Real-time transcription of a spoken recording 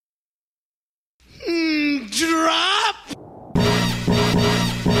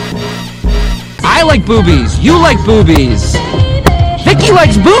I like boobies. You like boobies. Vicky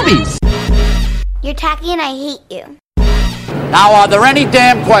likes boobies. You're tacky and I hate you. Now, are there any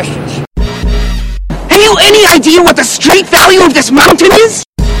damn questions? Have you any idea what the street value of this mountain is?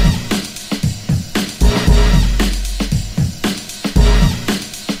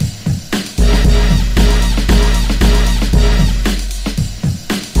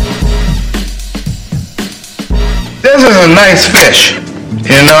 This is a nice fish,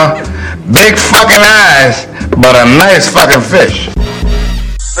 you know? Big fucking eyes, but a nice fucking fish.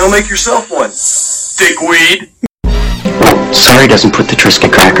 Now make yourself one, dickweed. Sorry doesn't put the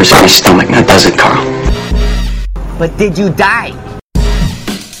Triscuit crackers in my stomach, now does it, Carl? But did you die?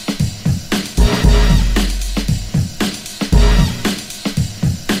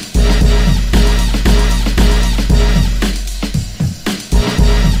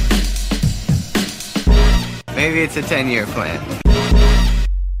 Maybe it's a 10-year plan.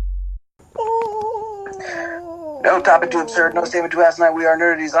 No topic too absurd, no statement too asinine. We are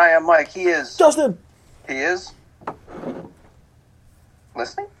nerdies. I am Mike. He is Justin! He is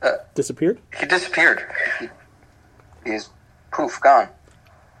listening? Disappeared? He disappeared. He is poof, gone.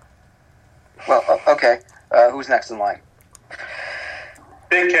 Well, okay. Who's next in line?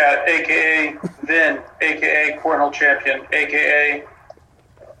 Big Cat, a.k.a. Vin, a.k.a. Cornhole Champion, a.k.a.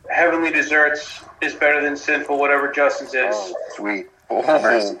 Heavenly Desserts is better than Sinful, whatever Justin's is. Oh, sweet. Oh,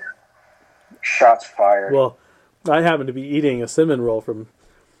 mercy. Shots fired. Well, I happen to be eating a cinnamon roll from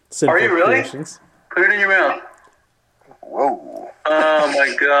Sinful Are you really? Creations. Put it in your mouth. Whoa. Oh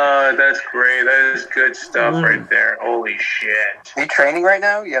my god, that's great. That is good stuff right there. Holy shit. Are you training right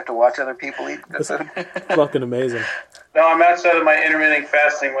now? You have to watch other people eat good food? Fucking amazing. No, I'm outside of my intermittent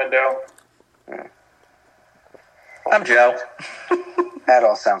fasting window. I'm Joe. That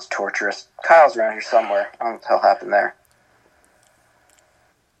all sounds torturous. Kyle's around here somewhere. I don't know what the hell happened there.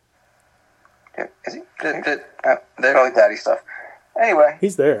 Yeah, is he? Probably daddy stuff. Anyway.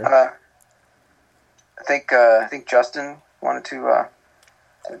 He's there. I think Justin wanted to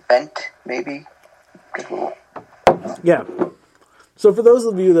vent, maybe. Yeah. So for those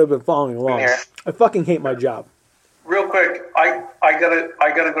of you that have been following along, I fucking hate my job. Real quick, I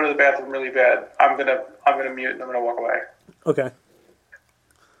gotta go to the bathroom really bad. I'm gonna mute and I'm gonna walk away. Okay.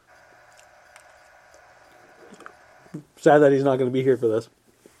 Sad that he's not going to be here for this.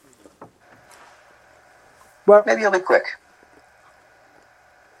 But maybe he'll be quick.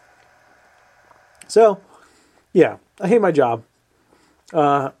 So, yeah, I hate my job.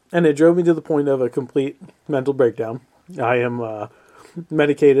 And it drove me to the point of a complete mental breakdown. I am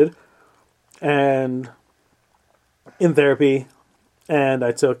medicated and in therapy, and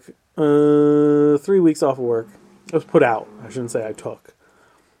I took 3 weeks off of work. I was put out. I shouldn't say I took.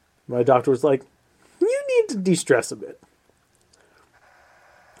 My doctor was like, you need to de-stress a bit.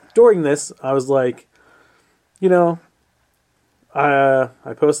 During this, I was like, you know, I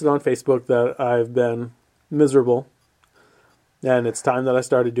posted on Facebook that I've been miserable, and it's time that I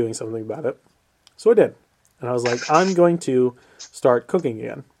started doing something about it. So I did. And I was like, I'm going to start cooking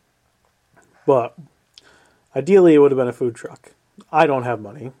again. But ideally, it would have been a food truck. I don't have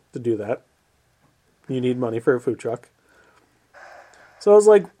money to do that. You need money for a food truck. So I was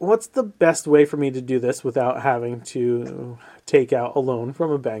like, what's the best way for me to do this without having to take out a loan from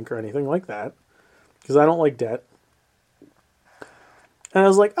a bank or anything like that? Because I don't like debt. And I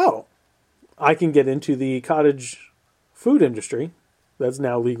was like, oh, I can get into the cottage food industry that's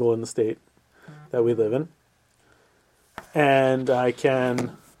now legal in the state that we live in. And I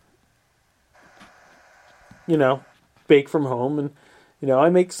can, you know, bake from home. And, you know, I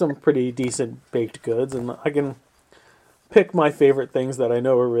make some pretty decent baked goods. And I can pick my favorite things that I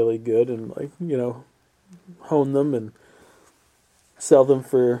know are really good and, like, you know, hone them and sell them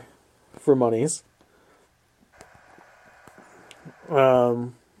for monies.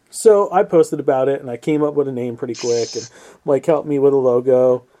 So I posted about it and I came up with a name pretty quick, and Mike helped me with a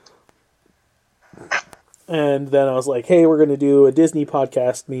logo. And then I was like, hey, we're going to do a Disney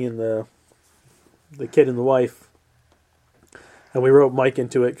podcast, me and the kid and the wife. And we wrote Mike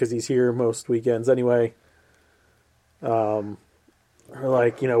into it because he's here most weekends anyway. We're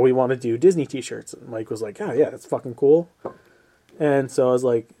like, you know, we want to do Disney t-shirts. And Mike was like, oh, yeah, that's fucking cool. And so I was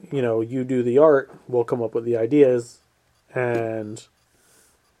like, you know, you do the art, we'll come up with the ideas, and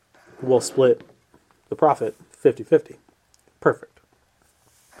we'll split the profit 50-50. Perfect.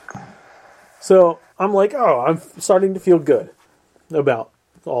 So I'm like, oh, I'm starting to feel good about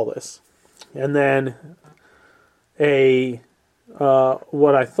all this. And then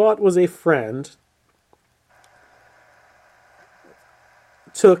what I thought was a friend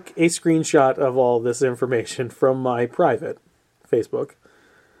took a screenshot of all this information from my private Facebook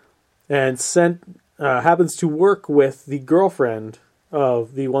and happens to work with the girlfriend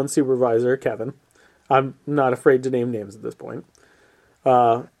of the one supervisor, Kevin. I'm not afraid to name names at this point.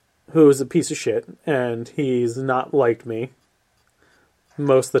 Who is a piece of shit, and he's not liked me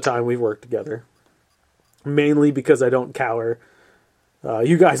most of the time we've worked together. Mainly because I don't cower.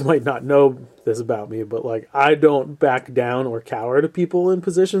 You guys might not know this about me, but like I don't back down or cower to people in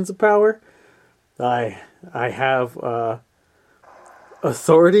positions of power. I have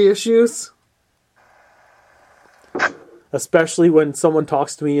authority issues. Especially when someone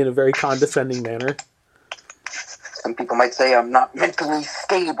talks to me in a very condescending manner. Some people might say I'm not mentally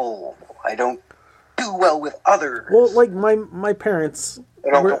stable. I don't do well with others. Well, like my parents... I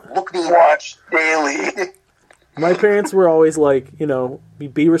don't look me watch daily. My parents were always like,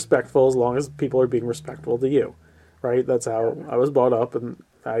 be respectful as long as people are being respectful to you. Right? That's how I was brought up, and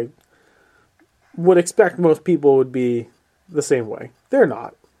I would expect most people would be the same way. They're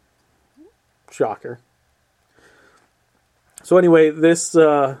not. Shocker. So anyway, this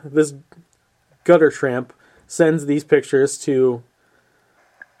gutter tramp sends these pictures to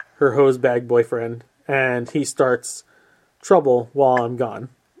her hosebag boyfriend, and he starts trouble while I'm gone.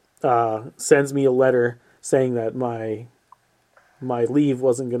 Sends me a letter saying that my leave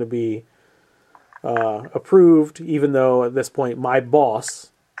wasn't going to be approved, even though at this point my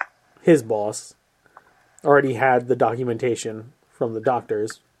boss, his boss, already had the documentation from the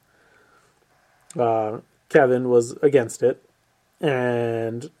doctors. Kevin was against it,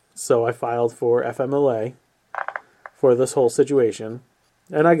 and so I filed for FMLA for this whole situation,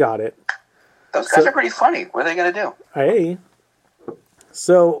 and I got it. Those guys are pretty funny. What are they going to do? Hey.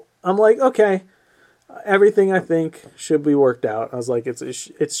 So I'm like, okay, everything I think should be worked out. I was like, it's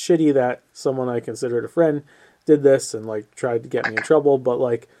shitty that someone I considered a friend did this and like tried to get me in trouble, but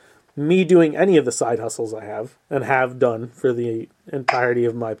like me doing any of the side hustles I have and have done for the entirety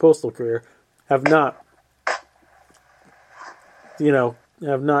of my postal career have not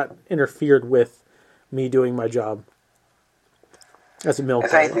interfered with me doing my job as a milk.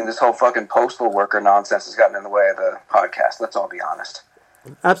 If anything, this whole fucking postal worker nonsense has gotten in the way of the podcast. Let's all be honest.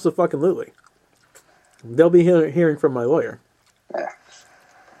 Absolutely. They'll be hearing from my lawyer. Yeah.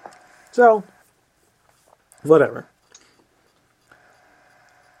 So, whatever.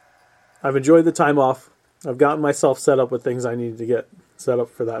 I've enjoyed the time off. I've gotten myself set up with things I needed to get set up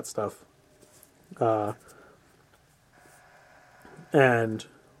for that stuff. And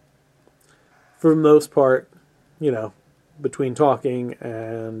for the most part, between talking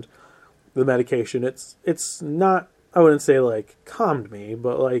and the medication, it's not, I wouldn't say like calmed me,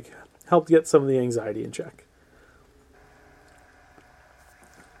 but like helped get some of the anxiety in check.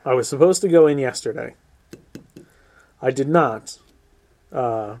 I was supposed to go in yesterday. I did not,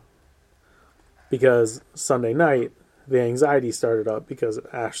 because Sunday night the anxiety started up because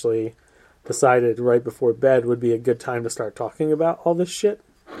Ashley decided right before bed would be a good time to start talking about all this shit.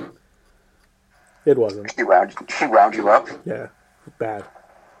 It wasn't. She wound you up? Yeah, bad.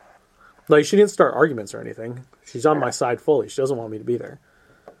 Like, she didn't start arguments or anything. She's on my side fully. She doesn't want me to be there.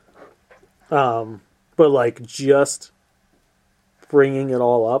 But, like, just bringing it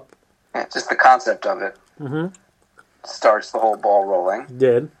all up. Yeah, just the concept of it. Mm-hmm. Starts the whole ball rolling.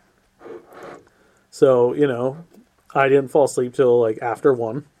 Did. So, I didn't fall asleep till, like, after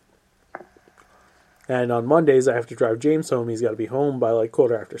 1. And on Mondays, I have to drive James home. He's got to be home by, like,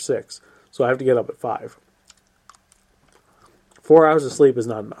 6:15. So I have to get up at 5. 4 hours of sleep is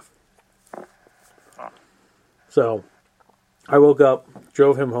not enough. So I woke up,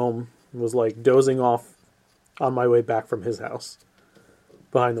 drove him home, was like dozing off on my way back from his house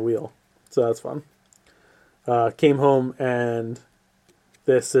behind the wheel. So that's fun. Came home, and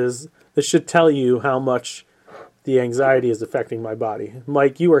this should tell you how much the anxiety is affecting my body.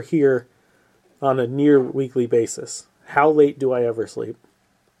 Mike, you are here on a near weekly basis. How late do I ever sleep?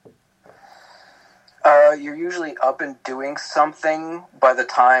 You're usually up and doing something by the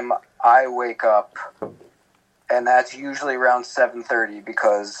time I wake up, and that's usually around 7:30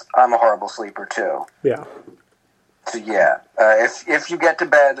 because I'm a horrible sleeper too. Yeah. So yeah, if you get to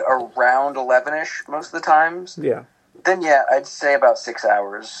bed around 11ish most of the times, yeah, then yeah, I'd say about 6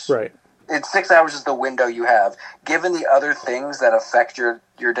 hours. Right. It's 6 hours is the window you have. Given the other things that affect your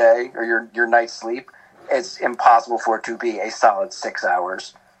day or your night's sleep, it's impossible for it to be a solid 6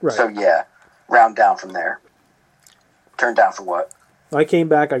 hours. Right. So yeah, round down from there. Turn down for what? I came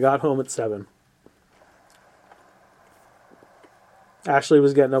back, I got home at 7. Ashley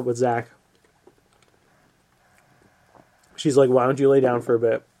was getting up with Zach. She's like, why don't you lay down for a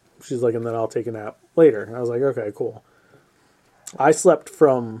bit? She's like, and then I'll take a nap later. I was like, okay, cool. I slept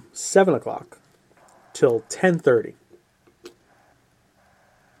from 7 o'clock till 10:30.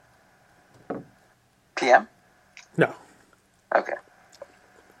 p.m.? No. Okay.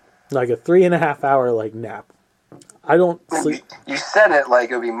 Like a 3.5 hour like nap. I don't sleep. You said it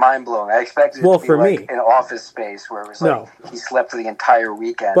like it would be mind blowing. I expected it to be for like me, an Office Space where it was like he slept for the entire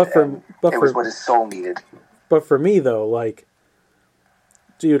weekend. But it was what his soul needed. But for me though, like,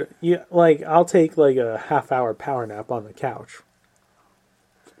 dude, I'll take like a half-hour power nap on the couch.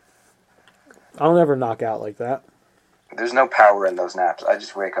 I'll never knock out like that. There's no power in those naps. I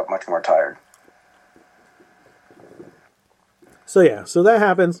just wake up much more tired. So yeah, so that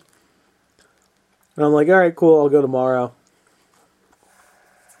happens. And I'm like, all right, cool, I'll go tomorrow.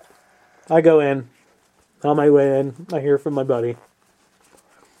 I go in. On my way in, I hear from my buddy.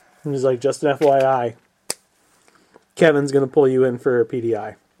 And he's like, just an FYI, Kevin's going to pull you in for a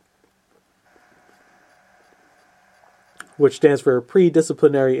PDI. Which stands for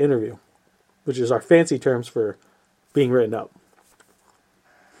pre-disciplinary interview. Which is our fancy terms for being written up.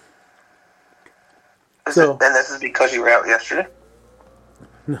 And this is because you were out yesterday?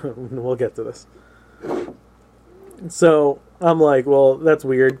 We'll get to this. So I'm like, well, that's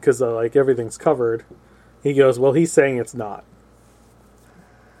weird because like everything's covered. He goes, well, he's saying it's not.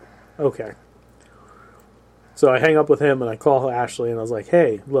 Okay. So I hang up with him and I call Ashley and I was like,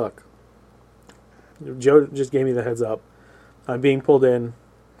 hey, look, Joe just gave me the heads up. I'm being pulled in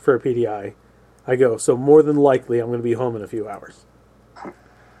for a PDI. I go, so more than likely I'm going to be home in a few hours.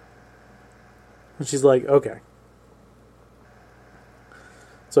 And she's like, okay.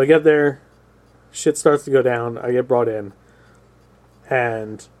 So I get there, shit starts to go down, I get brought in,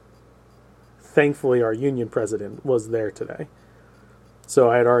 and thankfully our union president was there today. So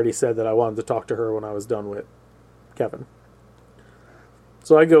I had already said that I wanted to talk to her when I was done with Kevin.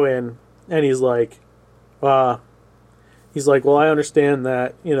 So I go in, and he's like, well, I understand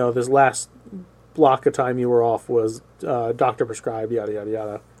that, this last block of time you were off was doctor prescribed, yada, yada,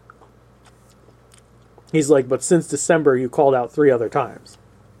 yada. He's like, but since December, you called out 3 other times.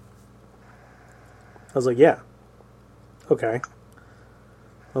 I was like, yeah. Okay.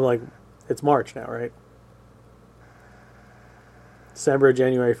 I'm like, it's March now, right? December,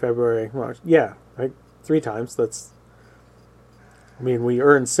 January, February, March. Yeah, right? 3 times. We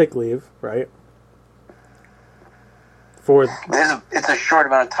earn sick leave, right? It's a short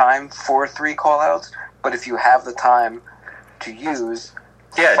amount of time for 3 call-outs, but if you have the time to use...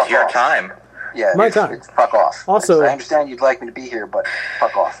 Yeah, it's your time. Yeah, my time. It's fuck off. Also, I understand you'd like me to be here, but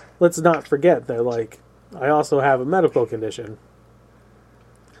fuck off. Let's not forget that, I also have a medical condition.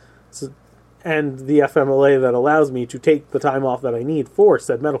 And the FMLA that allows me to take the time off that I need for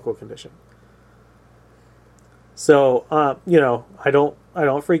said medical condition. So, I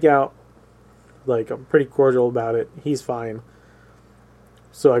don't freak out. I'm pretty cordial about it. He's fine.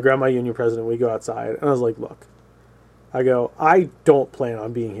 So I grab my union president, we go outside, and I was like, look. I go, I don't plan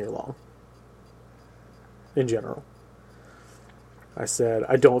on being here long. In general. I said,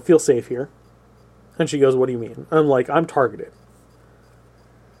 I don't feel safe here. And she goes, what do you mean? I'm like, I'm targeted.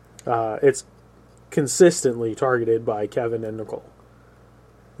 It's consistently targeted by Kevin and Nicole.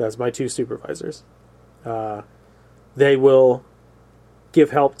 That's my 2 supervisors. They will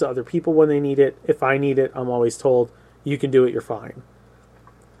give help to other people when they need it. If I need it, I'm always told, you can do it, you're fine.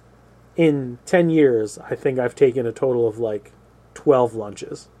 In 10 years, I think I've taken a total of 12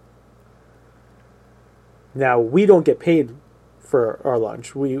 lunches. Now, we don't get paid for our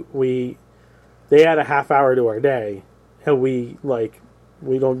lunch. They add a half hour to our day, and we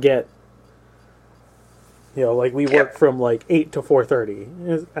don't get, we work from 8 to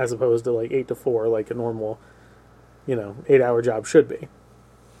 4:30 as opposed to 8 to 4 like a normal, 8-hour job should be.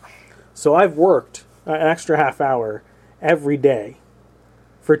 So I've worked an extra half hour every day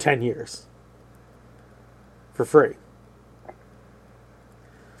for 10 years for free.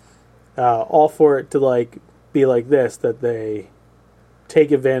 All for it to be like this, that they take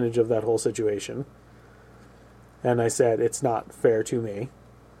advantage of that whole situation. And I said, it's not fair to me.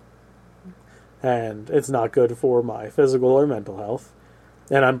 And it's not good for my physical or mental health.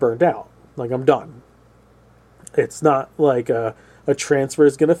 And I'm burnt out. I'm done. It's not like a transfer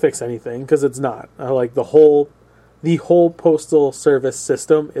is going to fix anything, because it's not. The whole postal service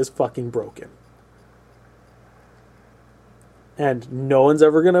system is fucking broken. And no one's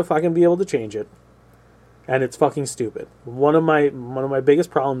ever going to fucking be able to change it. And it's fucking stupid. One of my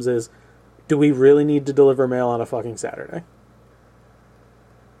biggest problems is, do we really need to deliver mail on a fucking Saturday?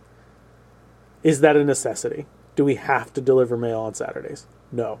 Is that a necessity? Do we have to deliver mail on Saturdays?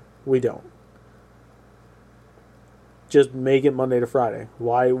 No, we don't. Just make it Monday to Friday.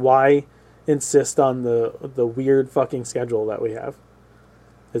 Why insist on the weird fucking schedule that we have?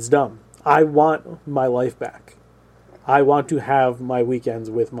 It's dumb. I want my life back. I want to have my weekends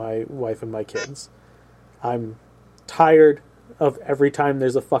with my wife and my kids. I'm tired of every time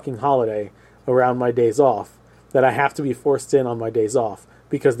there's a fucking holiday around my days off that I have to be forced in on my days off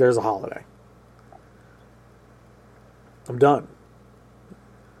because there's a holiday. I'm done.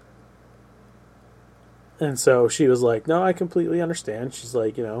 And so she was like, no, I completely understand. She's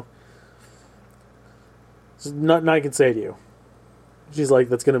like, you know, there's nothing I can say to you. She's like,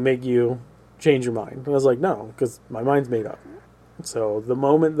 that's going to make you change your mind. And I was like, no, because my mind's made up. So the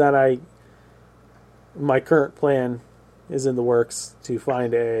moment that my current plan is in the works to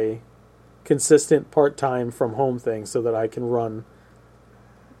find a consistent part-time from home thing so that I can run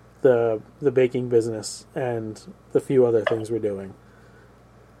the baking business and the few other things we're doing,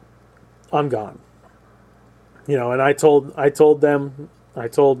 I'm gone. You know, and I told my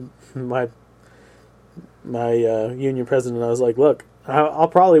union president, I was like, look, I'll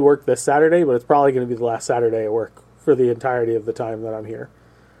probably work this Saturday, but it's probably going to be the last Saturday at work for the entirety of the time that I'm here.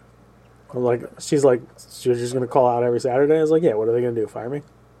 I'm like, she's like, you're just going to call out every Saturday? I was like, yeah, what are they going to do, fire me?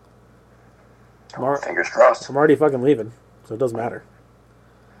 Fingers crossed. I'm already fucking leaving, so it doesn't matter.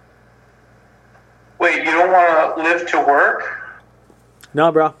 Wait, you don't want to live to work?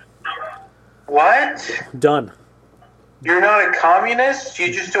 No, bro. What? Done. You're not a communist?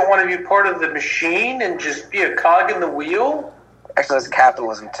 You just don't want to be part of the machine and just be a cog in the wheel? Actually, that's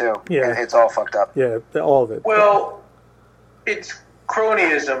capitalism, too. Yeah. It's all fucked up. Yeah, all of it. Well, it's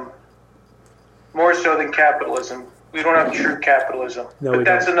cronyism more so than capitalism. We don't have true capitalism. No, but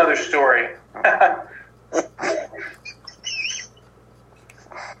that's another story.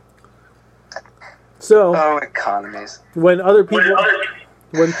 So, economies. When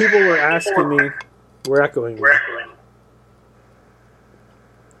people were asking me, we're echoing.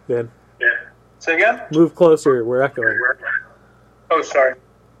 Ben. Yeah. Say again? Move closer, we're echoing. Oh, sorry.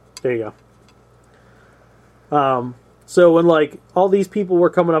 There you go. So when like all these people were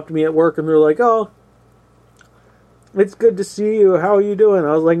coming up to me at work and they're like, oh, it's good to see you, how are you doing?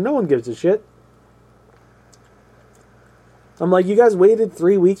 I was like, no one gives a shit. I'm like, you guys waited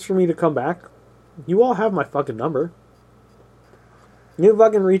 3 weeks for me to come back? You all have my fucking number. You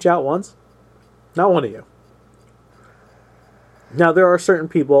fucking reach out once? Not one of you. Now, there are certain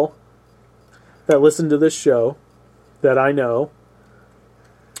people that listen to this show that I know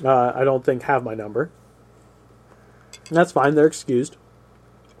I don't think have my number. That's fine, they're excused.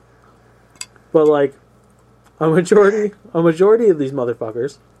 But like, a majority of these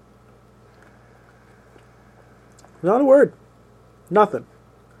motherfuckers, not a word. Nothing.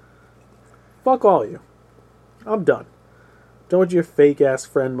 Fuck all of you. I'm done. Done with your fake ass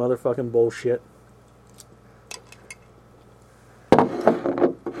friend motherfucking bullshit.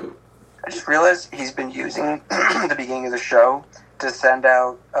 I just realized he's been using the beginning of the show to send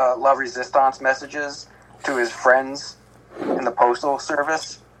out La Resistance messages to his friends in the postal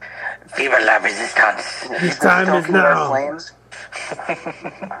service. Viva la Resistance. This time is now. Flames.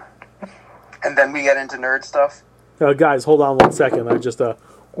 And then we get into nerd stuff. Guys, hold on 1 second. I just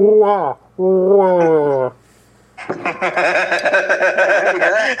Whoa. Did you hear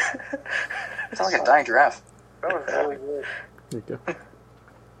that? It sounds like a dying giraffe. That was really good. There you go.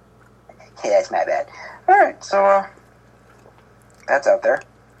 Yeah, it's my bad. Alright, so that's out there.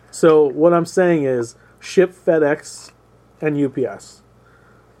 So what I'm saying is ship FedEx and UPS.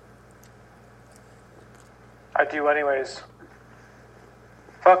 I do anyways.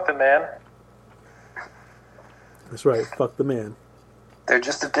 Fuck the man. That's right. Fuck the man. They're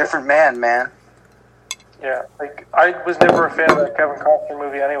just a different man. Yeah, like, I was never a fan of that Kevin Costner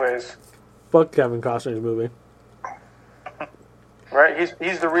movie anyways. Fuck Kevin Costner's movie. Right?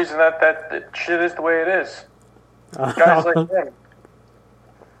 He's the reason that shit is the way it is. Guys like him.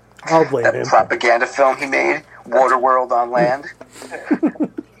 I'll blame That him. propaganda film he made, Waterworld on Land.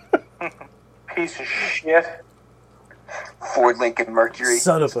 Piece of shit. Ford Lincoln Mercury.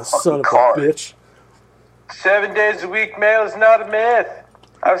 Son of a car. bitch. 7 days a week mail is not a myth.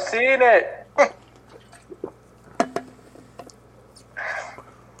 I've seen it.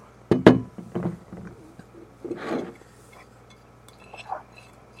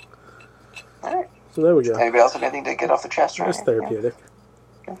 So there we go. Anybody else have anything to get off the chest? That's therapeutic.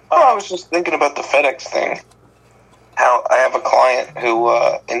 Oh, I was just thinking about the FedEx thing. How I have a client who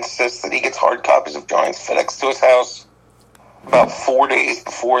insists that he gets hard copies of drawings FedEx to his house about 4 days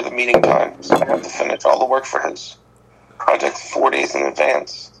before the meeting time. So I have to finish all the work for his project 4 days in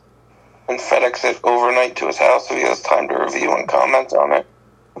advance. And FedEx it overnight to his house so he has time to review and comment on it.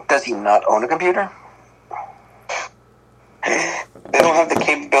 Does he not own a computer? They don't have the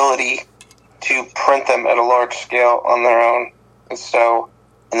capability to print them at a large scale on their own. And so,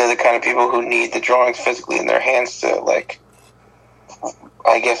 and they're the kind of people who need the drawings physically in their hands to, like,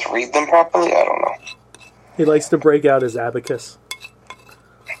 I guess, read them properly? I don't know. He likes to break out his abacus.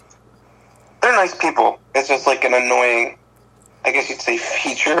 They're nice people. It's just like an annoying, I guess you'd say,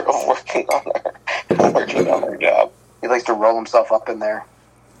 feature of working on their job. He likes to roll himself up in there.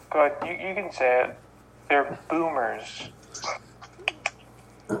 Go ahead, you can say it. They're boomers.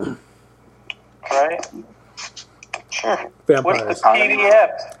 Right? Sure. Vampires. What's the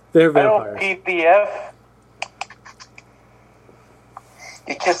PDF? They're vampires. I don't PDF.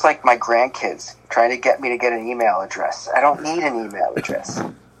 It's just like my grandkids trying to get me to get an email address. I don't need an email address.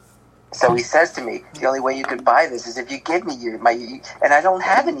 So he says to me, the only way you could buy this is if you give me and I don't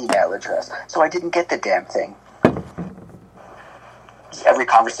have an email address. So I didn't get the damn thing. Every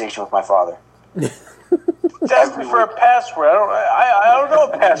conversation with my father. Ask me for a password. I don't know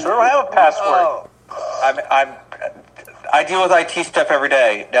a password. I don't have a password. I deal with IT stuff every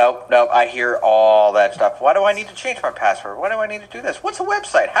day. Nope. I hear all that stuff. Why do I need to change my password? Why do I need to do this? What's a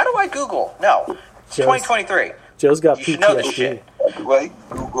website? How do I Google? No. It's 2023. Joe's got You should know this PTSD. shit. Wait,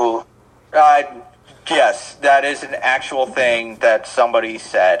 Google. Yes, that is an actual thing that somebody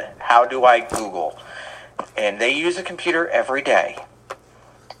said. How do I Google? And they use a computer every day.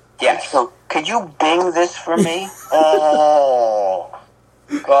 Yes. So, could you Bing this for me? Oh.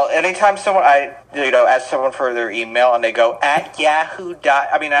 Well, anytime someone, ask someone for their email and they go at at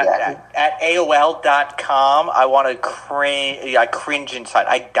AOL.com, I want to cringe. I cringe inside.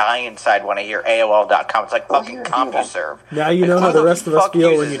 I die inside when I hear AOL.com. It's like fucking CompuServe. Now you know how the rest of us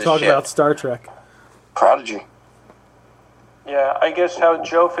feel when you talk about Star Trek. Prodigy. Yeah, I guess how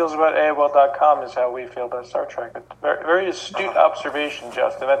Joe feels about AOL.com is how we feel about Star Trek. Very, very astute observation,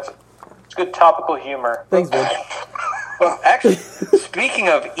 Justin. It's good topical humor. Thanks, Vince. Well, actually, speaking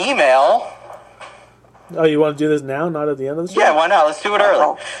of email... Oh, you want to do this now, not at the end of the show? Yeah, why not? Let's do it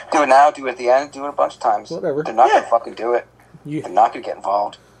early. Do it now, do it at the end, do it a bunch of times. Whatever. They're not going to fucking do it. You... They're not going to get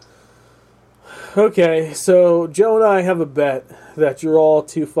involved. Okay, so Joe and I have a bet that you're all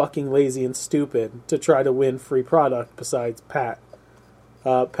too fucking lazy and stupid to try to win free product besides Pat.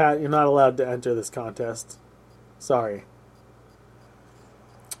 Pat, you're not allowed to enter this contest. Sorry.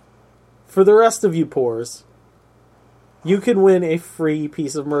 For the rest of you poors, you can win a free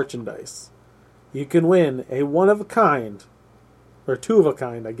piece of merchandise. You can win a one-of-a-kind, or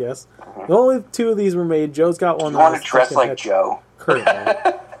two-of-a-kind, I guess. The only two of these were made. Joe's got one. You want to dress like Joe.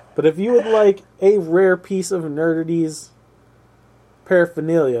 Currently. But if you would like a rare piece of Nerdity's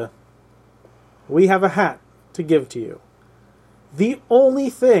paraphernalia, we have a hat to give to you. The only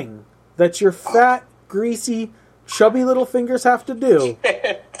thing that your fat, greasy, chubby little fingers have to do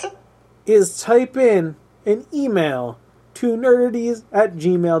is type in an email to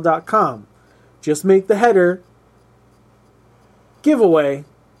nerdities@gmail.com. Just make the header giveaway,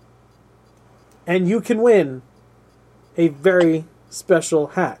 and you can win a very special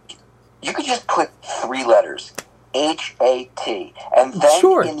hat. You could just put 3 letters, H-A-T, and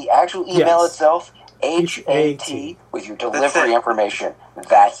then in the actual email itself, H-A-T, with your delivery information.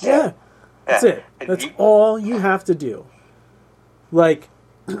 That's it. That's it. That's all you have to do. Like,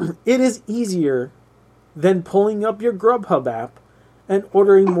 it is easier than pulling up your Grubhub app and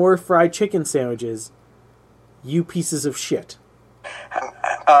ordering more fried chicken sandwiches, you pieces of shit.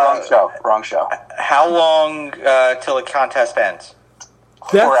 Wrong show. How long till the contest ends?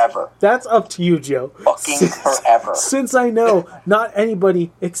 Forever. That's up to you, Joe. Fucking forever. Since I know not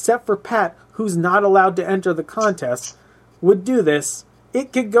anybody except for Pat, who's not allowed to enter the contest, would do this,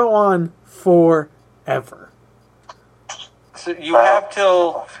 it could go on forever. So you have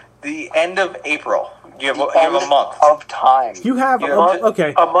till the end of April. You have a month of time. You have a month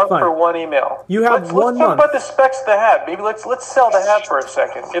fine. for one email. You have one let's month. Let's talk about the specs of the hat. Maybe let's sell the hat for a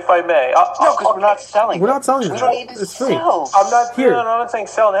second, if I may. No, because we're not selling. We're not selling it. We don't need to It's free. sell. I'm not. Here. No, I'm not saying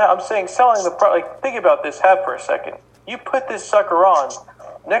selling the hat. I'm saying selling the product. Like, think about this hat for a second. You put this sucker on.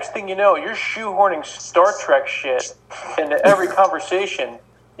 Next thing you know, you're shoehorning Star Trek shit into every conversation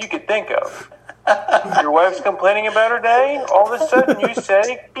you could think of. Your wife's complaining about her day. All of a sudden, you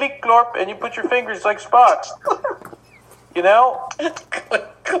say "click glorp" and you put your fingers like Spock. You know? Who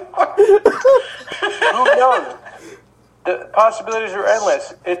knows? The possibilities are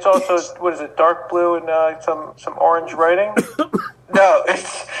endless. It's also, what is it, dark blue and some orange writing? No,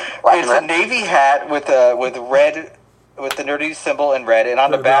 it's a navy hat with red, with the nerdy symbol in red, and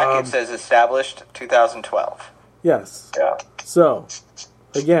on the back it says established 2012. Yes. Yeah. So,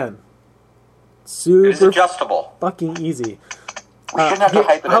 again, super It's adjustable. fucking easy. We shouldn't have to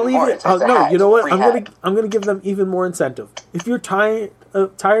hype it anymore. No, you know what? Free I'm hat. gonna give them even more incentive. If you're tired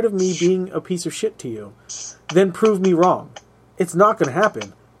of me being a piece of shit to you, then prove me wrong. It's not gonna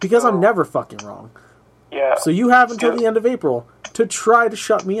happen because I'm never fucking wrong. Yeah. So you have until the end of April to try to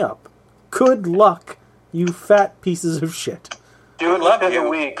shut me up. Good luck You fat pieces of shit. Do it Love within you. the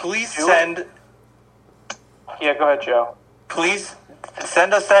week. Please Do send. it. Yeah, go ahead, Joe. Please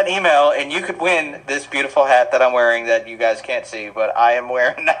send us that email, and you could win this beautiful hat that I'm wearing that you guys can't see, but I am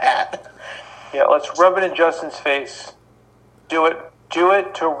wearing the hat. Yeah, let's rub it in Justin's face. Do it. Do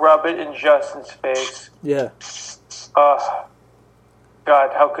it to rub it in Justin's face. Yeah.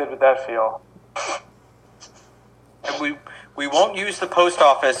 God, how good would that feel? And we won't use the post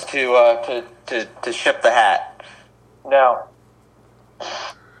office to ship the hat. No.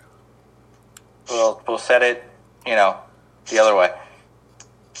 We'll set it, the other way.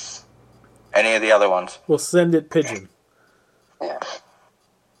 Any of the other ones. We'll send it pigeon. Yeah.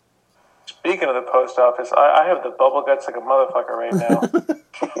 Speaking of the post office, I have the bubble guts like a motherfucker right now.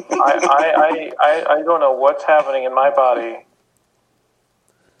 I don't know what's happening in my body.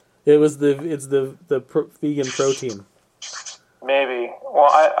 It's the vegan protein. Maybe. Well,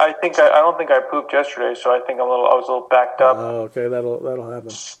 I don't think I pooped yesterday, so I think I was a little backed up. Oh, okay, that'll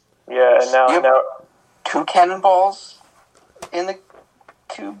happen. Yeah, and now 2 cannonballs in the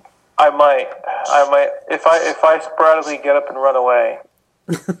tube. I might if I sporadically get up and run away.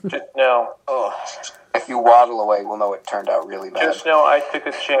 Just know. Oh, if you waddle away, we'll know it turned out really bad. Just know I took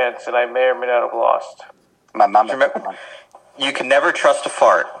a chance, and I may or may not have lost. My mom. You can never trust a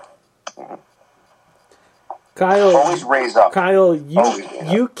fart. Kyle, always raise up. Kyle,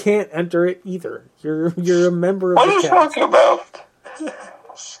 you can't enter it either. You're a member of What the are you cast. talking about?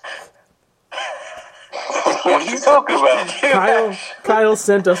 What are you talking about? Kyle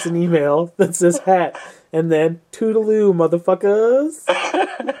sent us an email that says hat, and then toodaloo, motherfuckers.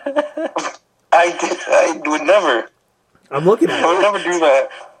 I would never. I'm looking at it. I would never do that.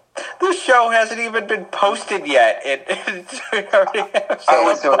 This show hasn't even been posted yet. I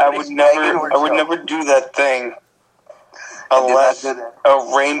would never do that thing unless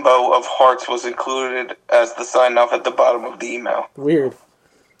a rainbow of hearts was included as the sign off at the bottom of the email. Weird.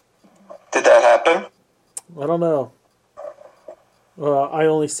 Did that happen? I don't know. I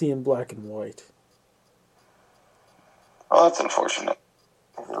only see in black and white. Oh, that's unfortunate.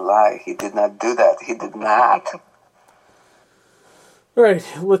 That's a lie. He did not do that. He did not. All right,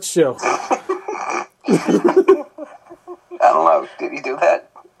 let's show. I don't know. Did he do that?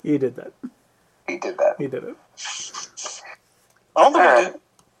 He did that. He did that. He did it. I don't think I did.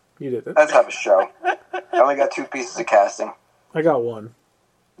 You did it. Let's have a show. I only got 2 pieces of casting. I got one.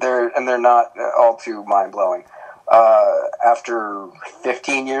 They're not all too mind-blowing. After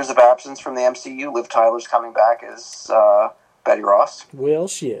 15 years of absence from the MCU, Liv Tyler's coming back as Betty Ross. Well,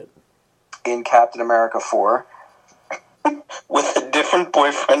 shit. In Captain America 4. With a different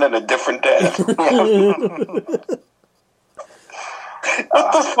boyfriend and a different dad. What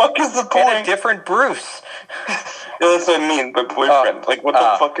the fuck is the point? And a different Bruce. Yeah, that's what I mean, but boyfriend. What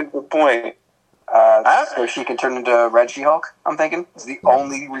the fuck is the point? So she can turn into Red She-Hulk, I'm thinking. It's the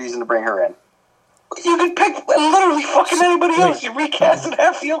only reason to bring her in. You could pick literally fucking anybody else. You recast it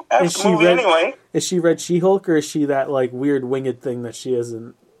half the movie anyway. Is she Red She-Hulk, or is she that weird winged thing that she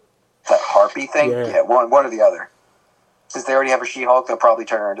isn't? That harpy thing? Yeah, one or the other. Since they already have a She-Hulk, they'll probably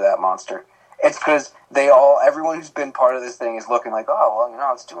turn her into that monster. It's because everyone who's been part of this thing is looking like, oh,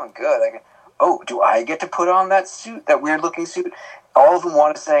 well, it's doing good. Do I get to put on that suit, that weird-looking suit? All of them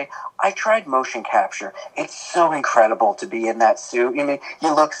want to say, I tried motion capture. It's so incredible to be in that suit. I mean,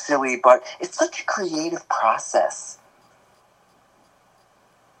 you look silly, but it's such a creative process.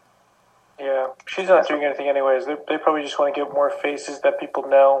 Yeah, she's not doing anything anyways. They probably just want to get more faces that people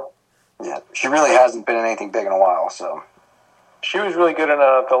know. Yeah, she really hasn't been in anything big in a while, so. She was really good in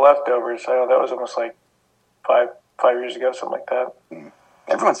The Leftovers. I know that was almost like five years ago, something like that.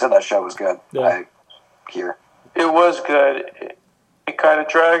 Everyone said that show was good. Yeah. I hear. It was good. It kind of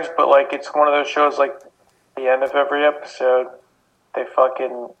drags, but it's one of those shows the end of every episode, they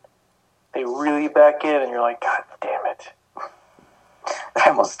really back in, and you're like, God damn it. I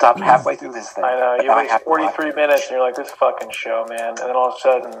almost stopped halfway through this thing. I know. You waste 43 minutes, and you're like, this fucking show, man. And then all of a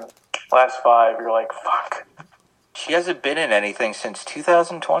sudden, last 5, you're like, fuck. She hasn't been in anything since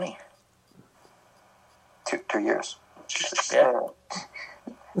 2020. 2 years. Yeah.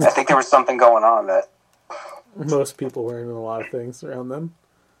 I think there was something going on that... Most people were in a lot of things around them.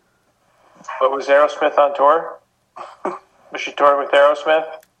 But was Aerosmith on tour? Was she touring with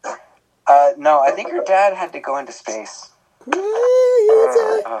Aerosmith? No, I think her dad had to go into space.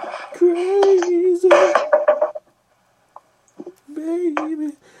 Crazy, crazy,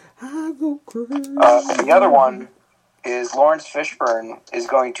 baby, I go crazy. The other one is Lawrence Fishburne is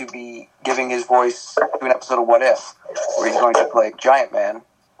going to be giving his voice to an episode of What If, where he's going to play Giant Man,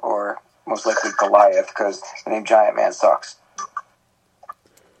 or most likely Goliath, because the name Giant Man sucks.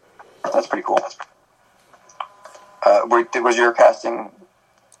 That's pretty cool. Was your casting?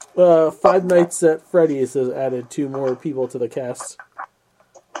 Five Nights at Freddy's has added 2 more people to the cast.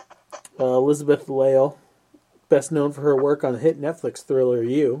 Elizabeth Lail, best known for her work on the hit Netflix thriller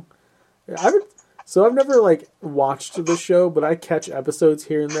You. I've never like watched the show, but I catch episodes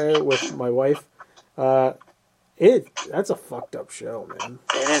here and there with my wife. That's a fucked up show, man.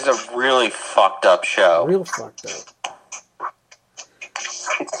 It is a really fucked up show. Real fucked up.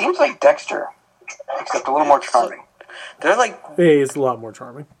 It seems like Dexter, except a little more charming. They're like... It's a lot more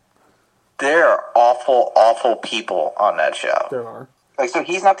charming. There are awful, awful people on that show. There are. Like, so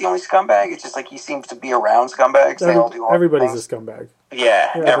he's not the only scumbag. It's just like he seems to be around scumbags. They all do all everybody's things. a scumbag. Yeah,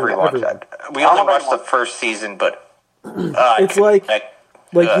 everyone. Everyone. We only watched the first season, but it's like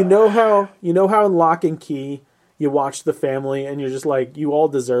you know how in Lock and Key you watch The Family and you're just like, you all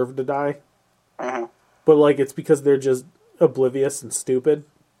deserve to die, but like it's because they're just oblivious and stupid.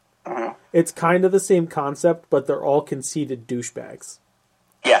 It's kind of the same concept, but they're all conceited douchebags.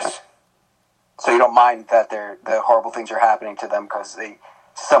 Yes. So you don't mind that the horrible things are happening to them because they,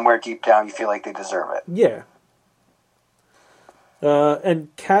 somewhere deep down, you feel like they deserve it. Yeah.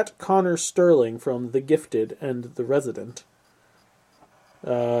 And Kat Connor Sterling from The Gifted and The Resident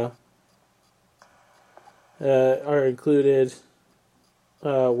are included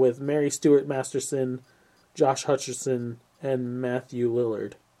with Mary Stuart Masterson, Josh Hutcherson, and Matthew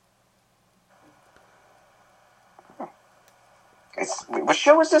Lillard. What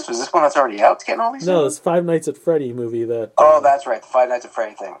show was this? Was this one that's already out? It's getting all these. No, it's Five Nights at Freddy movie that. Oh, that's right, the Five Nights at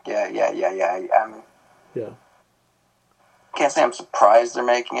Freddy thing. Yeah. Yeah. Can't say I'm surprised they're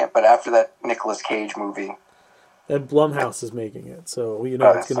making it, but after that Nicolas Cage movie, And Blumhouse is making it, so you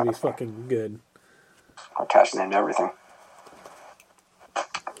know it's going to be fucking good. I'm cashing in everything.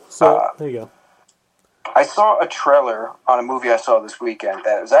 So there you go. I saw a trailer on a movie I saw this weekend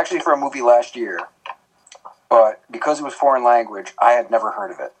that was actually for a movie last year. But because it was foreign language, I had never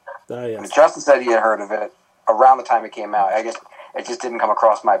heard of it. Yes. And Justin said he had heard of it around the time it came out. I guess it just didn't come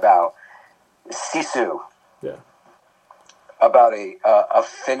across my bow. Sisu. Yeah. About a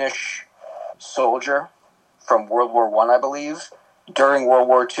Finnish soldier from World War I believe, during World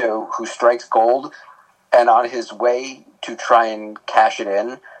War II, who strikes gold, and on his way to try and cash it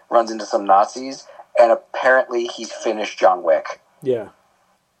in, runs into some Nazis, and apparently he's Finnish John Wick. Yeah.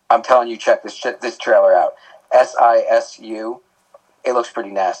 I'm telling you, check this trailer out. SISU. It looks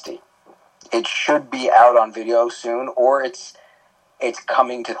pretty nasty. It should be out on video soon, or it's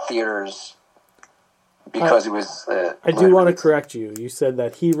coming to theaters because it was. I do want to correct you. You said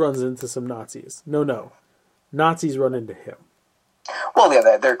that he runs into some Nazis. No. Nazis run into him. Well,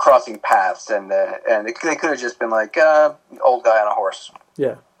 yeah, they're crossing paths, and they could have just been like old guy on a horse.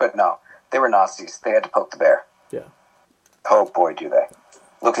 Yeah. But no, they were Nazis. They had to poke the bear. Yeah. Oh boy, do they!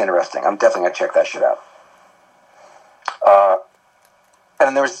 Looks interesting. I'm definitely gonna check that shit out. And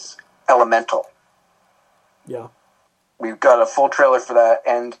then there's Elemental. Yeah. We've got a full trailer for that,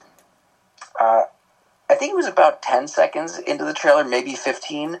 and I think it was about 10 seconds into the trailer, maybe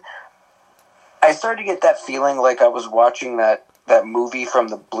 15. I started to get that feeling like I was watching that movie from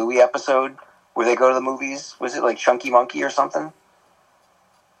the Bluey episode where they go to the movies. Was it like Chunky Monkey or something?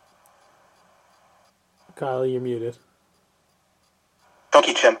 Kyle, you're muted.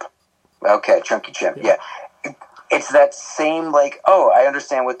 Chunky Chimp. Okay, Chunky Chimp, yeah. It's that same, like, oh, I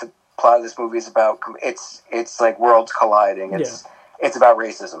understand what the plot of this movie is about. It's like worlds colliding. It's about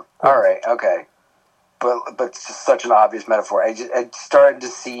racism. Yeah. All right, okay. But it's just such an obvious metaphor. I started to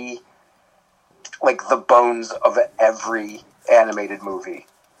see, like, the bones of every animated movie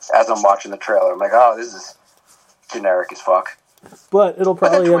as I'm watching the trailer. I'm like, oh, this is generic as fuck. But it'll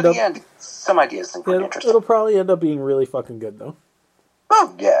probably end up... end, some ideas seem pretty interesting. It'll probably end up being really fucking good, though.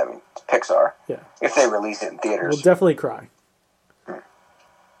 Oh, yeah, I mean, it's Pixar. Yeah. If they release it in theaters. We'll definitely cry.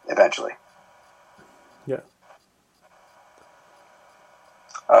 Eventually. Yeah.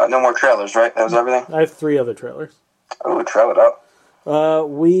 No more trailers, right? That was everything? I have 3 other trailers. Ooh, trail it up.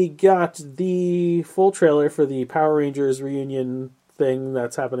 We got the full trailer for the Power Rangers reunion thing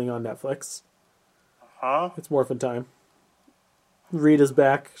that's happening on Netflix. Huh? It's Morphin' Time. Rita's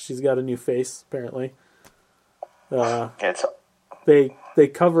back. She's got a new face, apparently. They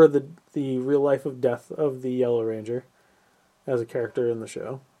cover the real life of death of the Yellow Ranger as a character in the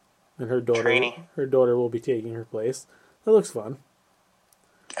show, and her daughter will be taking her place. That looks fun.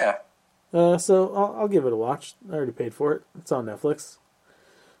 Yeah. So I'll give it a watch. I already paid for it. It's on Netflix.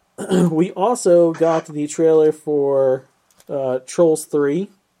 We also got the trailer for Trolls 3.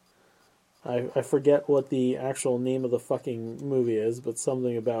 I forget what the actual name of the fucking movie is, but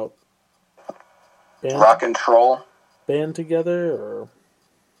something about Rock and Troll. Band together, or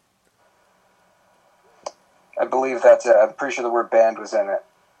I believe that's. I'm pretty sure the word "band" was in it.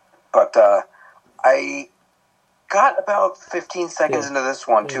 But I got about 15 seconds into this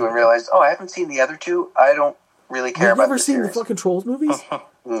one too, and realized, I haven't seen the other two. I don't really care You've about. never this seen series. the fucking Trolls movies?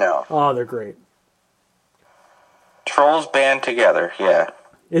 No. Oh, they're great. Trolls band together, yeah.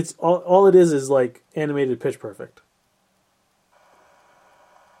 It's all it is like animated Pitch Perfect.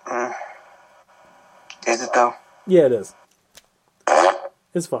 Is it though? Yeah, it is.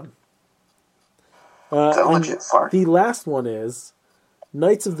 It's fun. Legit fun. The last one is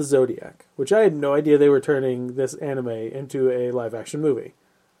Knights of the Zodiac, which I had no idea they were turning this anime into a live-action movie.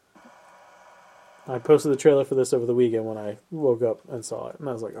 I posted the trailer for this over the weekend when I woke up and saw it, and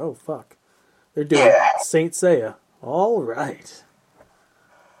I was like, oh, fuck. They're doing Saint Seiya. All right.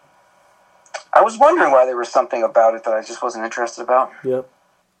 I was wondering why there was something about it that I just wasn't interested about. Yep.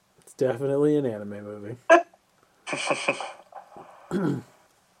 It's definitely an anime movie.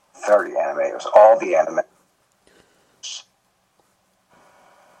 Very anime. It was all the anime.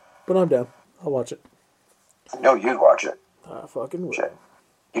 But I'm down. I'll watch it. No, you'd watch it. I fucking will. Shit.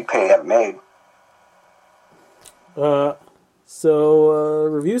 You'd pay to have it made. So,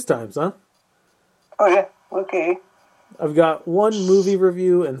 reviews times, huh? Oh, yeah. Okay. I've got 1 movie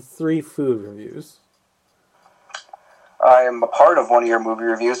review and 3 food reviews. I am a part of one of your movie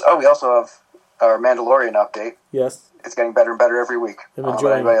reviews. Oh, we also have our Mandalorian update. Yes. It's getting better and better every week. I'm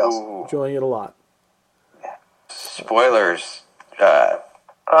enjoying it a lot. Yeah. Spoilers.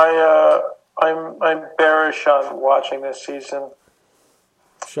 I'm bearish on watching this season.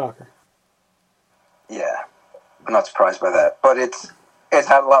 Shocker. Yeah. I'm not surprised by that. But it's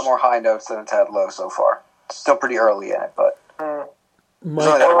had a lot more high notes than it's had low so far. It's still pretty early in it, but there's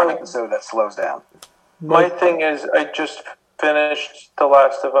only that one episode that slows down. My thing is, I just finished The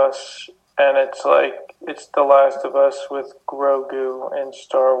Last of Us, and it's like, it's The Last of Us with Grogu and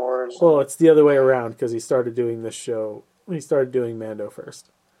Star Wars. Well, it's the other way around, because he started doing this show. He started doing Mando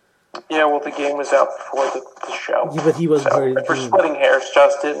first. Yeah, well, the game was out before the show. Yeah, but he wasn't part of the We're game. splitting hairs.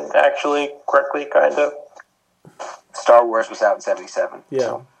 Justin, actually, correctly, kind of. Star Wars was out in 1977. Yeah.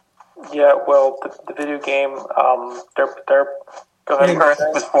 So. Yeah, well, the video game, they're go ahead. The Earth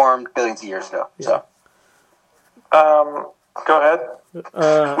was formed billions of years ago. Yeah. So. Go ahead.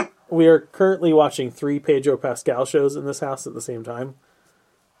 We are currently watching 3 Pedro Pascal shows in this house at the same time.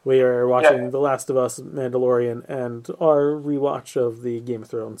 We are watching The Last of Us, Mandalorian, and our rewatch of the Game of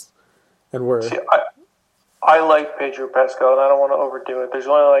Thrones. And we're... See, I like Pedro Pascal, and I don't want to overdo it. There's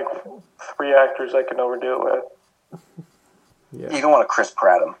only like 3 actors I can overdo it with. Yeah. You don't want to Chris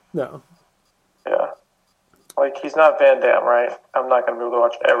Pratt him. No. Yeah. Like, he's not Van Damme, right? I'm not going to be able to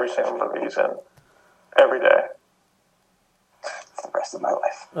watch every single movie he's in every day. For the rest of my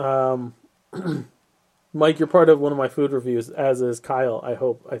life. Mike, you're part of one of my food reviews, as is Kyle,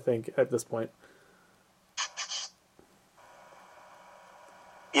 I think, at this point.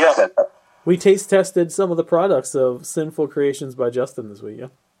 Yeah. We taste tested some of the products of Sinful Creations by Justin this week, yeah?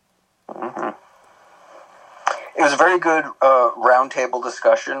 Mm-hmm. It was a very good roundtable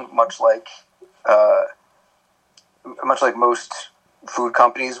discussion, much like most food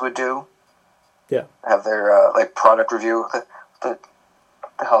companies would do. Yeah. Have their product review. The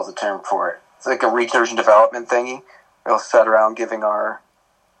hell's the term for it? It's like a research and development thingy. We'll sit around giving our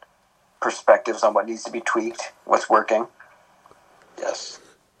perspectives on what needs to be tweaked, what's working. Yes.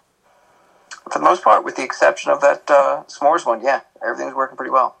 For the most part, with the exception of that s'mores one, yeah, everything's working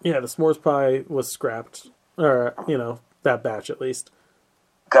pretty well. Yeah, the s'mores pie was scrapped. Or, that batch at least.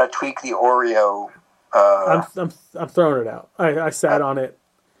 Got to tweak the Oreo. I'm throwing it out. I sat on it,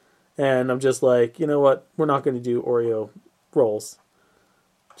 and I'm just like, you know what? We're not going to do Oreo rolls.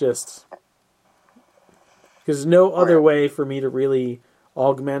 Just... because there's no other way for me to really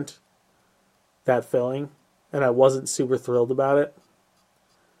augment that filling, and I wasn't super thrilled about it.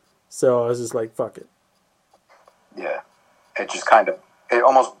 So I was just like, fuck it. Yeah. It just it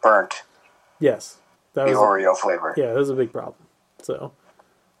almost burnt. Yes. That was Oreo flavor. Yeah, that was a big problem. So,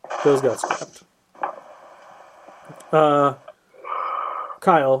 those got scrapped.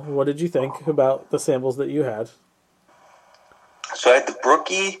 Kyle, what did you think about the samples that you had? So I had the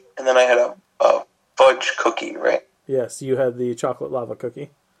brookie, and then I had a fudge cookie, right? Yes, you had the chocolate lava cookie.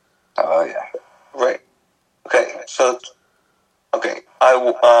 Oh, yeah. Right. Okay, so... Okay, out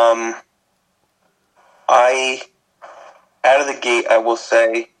of the gate, I will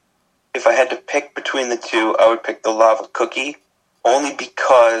say, if I had to pick between the two, I would pick the lava cookie, only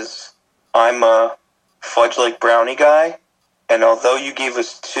because I'm a fudge-like brownie guy, and although you gave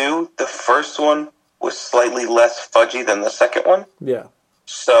us 2, the first one was slightly less fudgy than the second one. Yeah.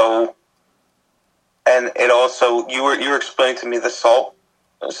 So, and it also, you were explaining to me the salt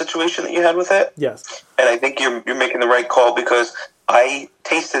situation that you had with it. Yes. And I think you're making the right call, because I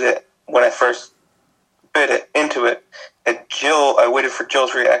tasted it when I first bit into it. And I waited for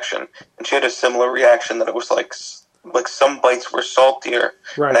Jill's reaction, and she had a similar reaction, that it was like some bites were saltier.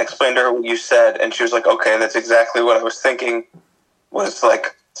 Right. And I explained to her what you said, and she was like, okay, that's exactly what I was thinking, was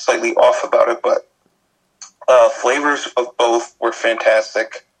like slightly off about it. But flavors of both were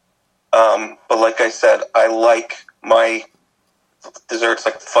fantastic. But like I said, I like my desserts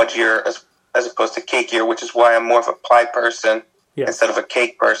like fudgier as opposed to cakier, which is why I'm more of a pie person instead of a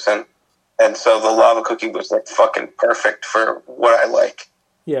cake person. And so the lava cookie was like fucking perfect for what I like.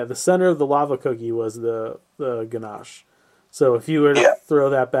 Yeah, the center of the lava cookie was the ganache. So if you were to throw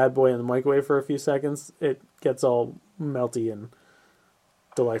that bad boy in the microwave for a few seconds, it gets all melty and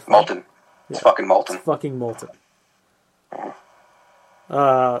delightful. Molten. It's fucking molten. It's fucking molten.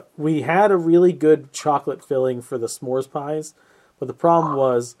 We had a really good chocolate filling for the s'mores pies, but the problem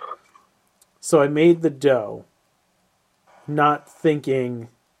was, so I made the dough, not thinking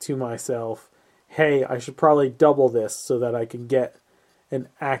to myself, hey, I should probably double this so that I can get an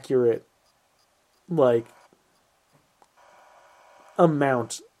accurate, like,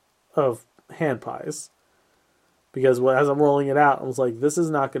 amount of hand pies. Because as I'm rolling it out, I was like, this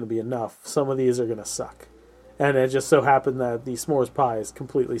is not going to be enough. Some of these are going to suck. And it just so happened that the s'mores pies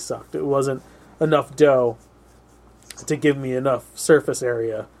completely sucked. It wasn't enough dough to give me enough surface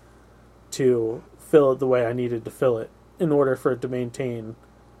area to fill it the way I needed to fill it in order for it to maintain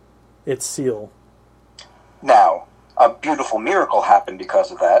its seal. Now, a beautiful miracle happened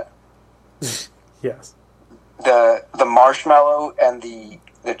because of that. Yes. The marshmallow and the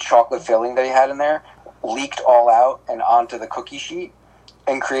chocolate filling that he had in there leaked all out and onto the cookie sheet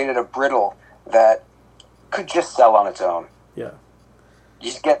and created a brittle that could just sell on its own. Yeah.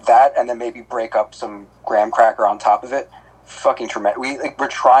 You just get that and then maybe break up some graham cracker on top of it. Fucking tremendous. We're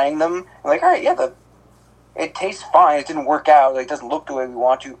trying them. We're like, all right, yeah, it tastes fine. It didn't work out. It doesn't look the way we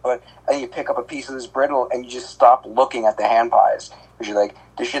want to, but then you pick up a piece of this brittle and you just stop looking at the hand pies. Because you're like,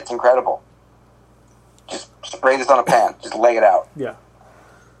 this shit's incredible. Just spray this on a pan. Just lay it out. Yeah.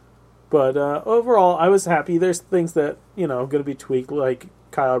 But overall, I was happy. There's things that, going to be tweaked, like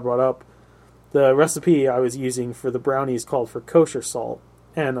Kyle brought up. The recipe I was using for the brownies called for kosher salt.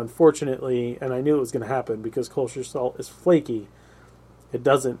 And unfortunately, and I knew it was going to happen because kosher salt is flaky, it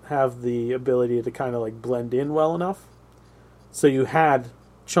doesn't have the ability to kind of like blend in well enough. So you had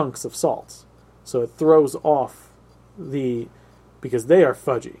chunks of salt. So it throws off because they are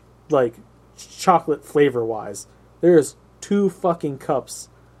fudgy. Like, chocolate flavor-wise, there's 2 fucking cups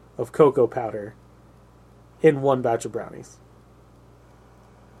of cocoa powder in one batch of brownies.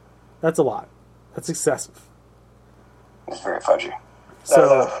 That's a lot. That's excessive. It's very fudgy.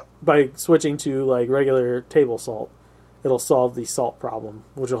 So by switching to like regular table salt, it'll solve the salt problem,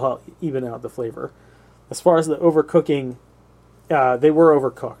 which will help even out the flavor. As far as the overcooking, they were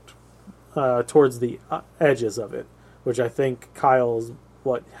overcooked towards the edges of it, which I think Kyle's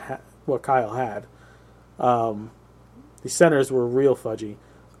what Kyle had. The centers were real fudgy.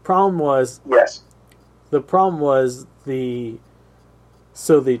 The problem was the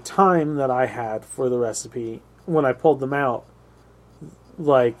time that I had for the recipe when I pulled them out,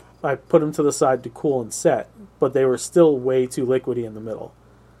 like I put them to the side to cool and set, but they were still way too liquidy in the middle.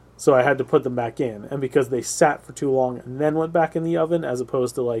 So I had to put them back in, and because they sat for too long and then went back in the oven, as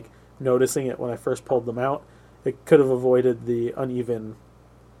opposed to like noticing it when I first pulled them out, it could have avoided the uneven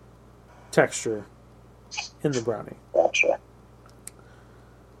texture in the brownie. Gotcha.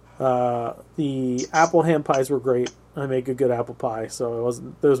 The apple ham pies were great. I make a good apple pie, so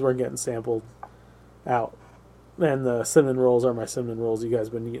those weren't getting sampled out. And the cinnamon rolls are my cinnamon rolls. You guys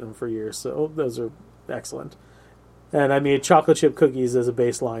have been eating them for years, so those are excellent. And I made chocolate chip cookies as a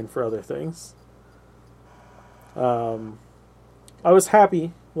baseline for other things. I was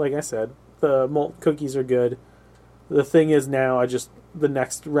happy, like I said. The malt cookies are good. The thing is now, the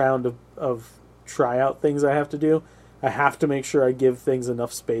next round of tryout things I have to do, I have to make sure I give things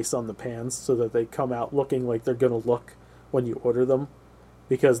enough space on the pans so that they come out looking like they're going to look when you order them.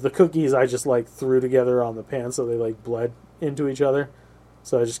 Because the cookies I just like threw together on the pan so they like bled into each other.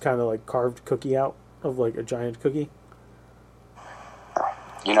 So I just kind of like carved cookie out of like a giant cookie.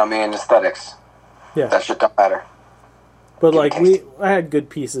 You know me and aesthetics. Yeah. That shit don't matter. But like I had good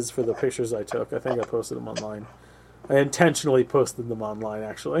pieces for the pictures I took. I think I posted them online. I intentionally posted them online,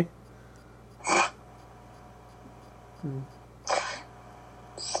 actually.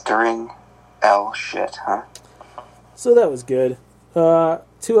 Stirring L shit, huh? So that was good. 2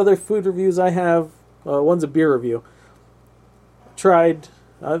 other food reviews I have. One's a beer review. Tried.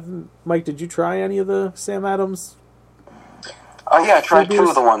 Mike, did you try any of the Sam Adams? Oh yeah, I tried Fruit two beers.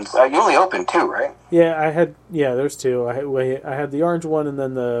 of the ones. You only opened two, right? Yeah, I had. Yeah, there's two. I had the orange one and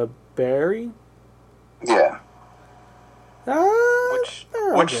then the berry. Yeah. Which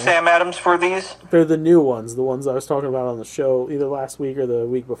okay. Sam Adams were these? They're the new ones, the ones I was talking about on the show either last week or the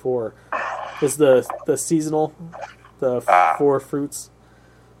week before. It's the seasonal, the 4 fruits,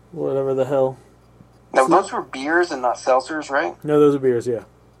 whatever the hell. No, those were beers and not seltzers, right? No, those are beers. Yeah.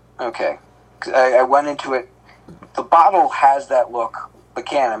 Okay. 'Cause I went into it. The bottle has that look. The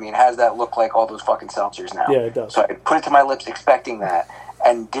can, I mean, has that look like all those fucking seltzers now. Yeah, it does. So I put it to my lips expecting that,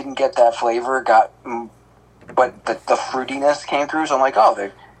 and didn't get that flavor. But the fruitiness came through. So I'm like, oh,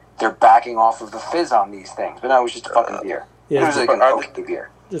 they're backing off of the fizz on these things. But no, it was just a fucking beer. Yeah, it was like an okay beer.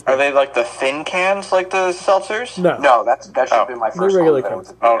 Are they like the thin cans, like the seltzers? No, that should have been my first regular one. That it cans. was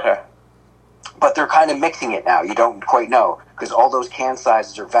a beer. Okay. But they're kind of mixing it now. You don't quite know because all those can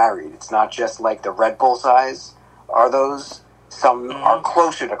sizes are varied. It's not just like the Red Bull size. Are those? Some are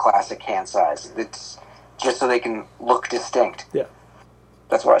closer to classic can size. It's just so they can look distinct. Yeah.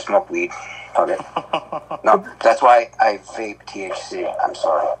 That's why I smoke weed. Okay. No, that's why I vape THC. I'm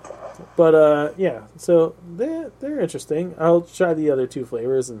sorry. But yeah, so they're interesting. I'll try the other 2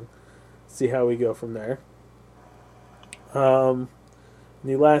 flavors and see how we go from there.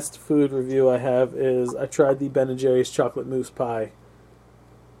 The last food review I have is I tried the Ben & Jerry's chocolate mousse pie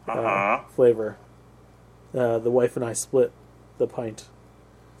flavor. The wife and I split the pint,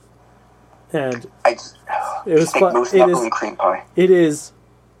 and it was fun. Moose knuckle and cream pie. It is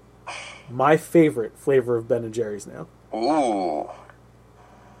my favorite flavor of Ben & Jerry's now. Ooh.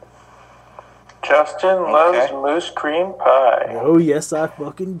 Justin loves moose cream pie. Oh yes, I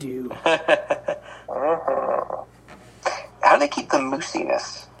fucking do. How do they keep the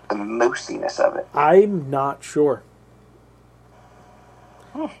moosiness of it? I'm not sure.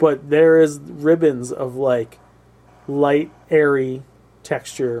 But there is ribbons of like light, airy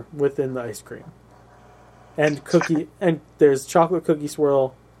texture within the ice cream. And cookie and there's chocolate cookie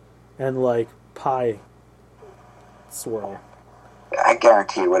swirl and like pie swirl. I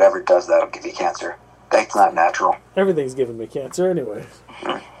guarantee you whatever does that'll give you cancer. That's not natural. Everything's giving me cancer anyway.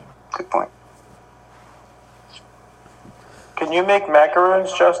 Good point. Can you make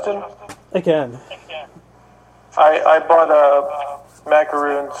macaroons, Justin? I can. I bought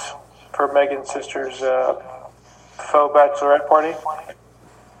macaroons for Megan's sister's faux bachelorette party,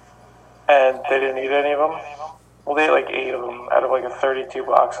 and they didn't eat any of them. Well, they ate like 8 of them out of like a 32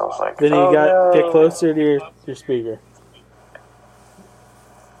 box. I was like, Then you get closer to your speaker.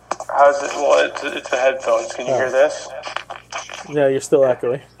 How's it? Well, it's the headphones. Can you hear this? No, you're still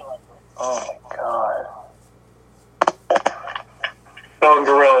echoing. Oh my god. Going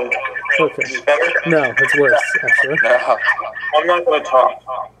gorilla. Okay. Is it better? No, it's worse, actually. No. I'm not going to talk.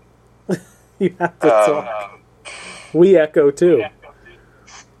 You have to talk. We echo too.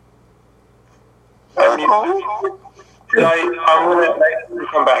 I'm going to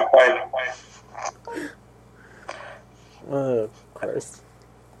come back. Bye. Oh, Christ.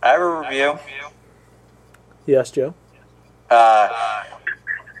 I have a review. Yes, Joe?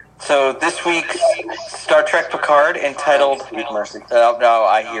 So this week's Star Trek Picard entitled... Mercy. No,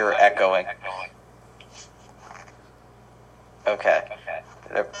 I hear echoing. Okay.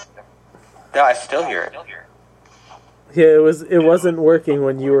 No, I still hear it. Yeah, it wasn't working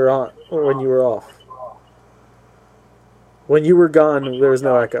when you were on or when you were off. When you were gone, there was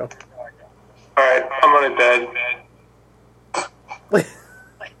no echo. Alright, I'm on bed.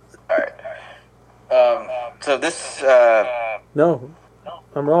 Alright. So this... No,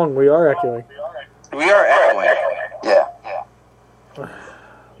 I'm wrong. We are echoing. We are echoing. Yeah.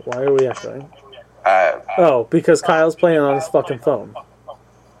 Why are we echoing? Oh, because Kyle's playing on his fucking phone.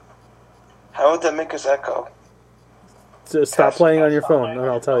 How would that make us echo? So stop playing on your phone, and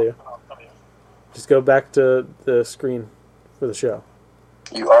I'll tell you. Just go back to the screen for the show.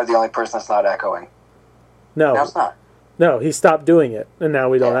 You are the only person that's not echoing. No. No, it's not. No, he stopped doing it, and now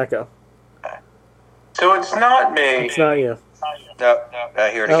we don't echo. So it's not me. It's not you. No,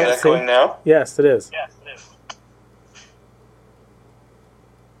 I hear it Oh, again. see? Echoing now? Yes, it is.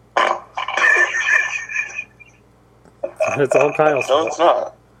 It's all Kyle's No, fault. it's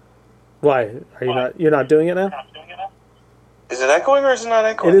not. Why? Are you not? You're not doing it now? Is it echoing or is it not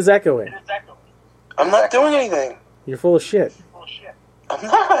echoing? It is echoing. I'm not doing anything. You're full of shit. I'm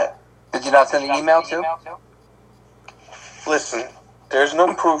not. Did you not send an email too? Listen, there's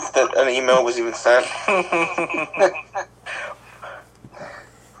no proof that an email was even sent.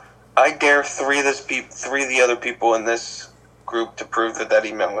 I dare three of the other people in this group to prove that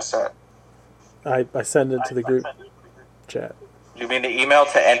email was sent. I send it to the group chat. You mean the email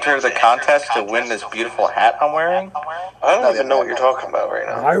to enter the contest to win this beautiful hat I'm wearing? I don't even know what you're talking about right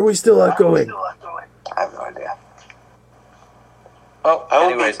now. Why are we still echoing? I have no idea. Oh, I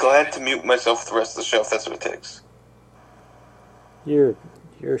will anyways. be glad to mute myself for the rest of the show if that's what it takes. You're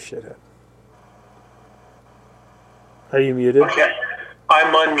a shithead. Are you muted? Okay.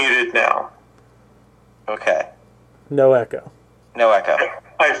 I'm unmuted now. Okay. No echo. No echo.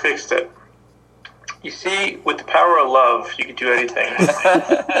 I fixed it. You see, with the power of love, you can do anything.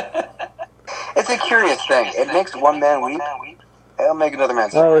 It's a curious thing. It makes one man weep. It'll make another man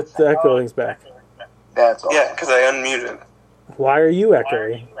sad. Oh, it's the echoing's back. That's all. Yeah, because I unmuted. Why are you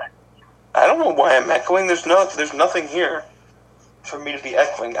echoing? I don't know why I'm echoing. There's nothing here for me to be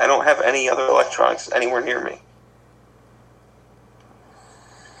echoing. I don't have any other electronics anywhere near me.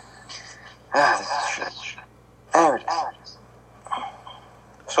 This is shit. There it is.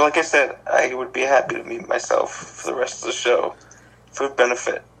 So like I said, I would be happy to mute myself for the rest of the show for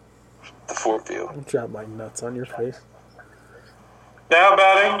benefit the four of you. I'll drop my nuts on your face. Now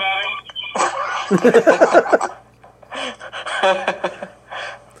batting.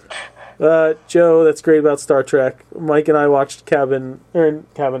 Joe, that's great about Star Trek. Mike and I watched Knock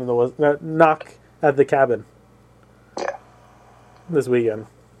at the Cabin. Yeah. This weekend.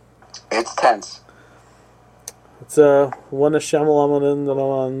 It's tense. It's one of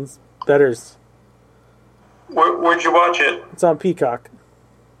Shyamalan's betters. Where'd you watch it? It's on Peacock.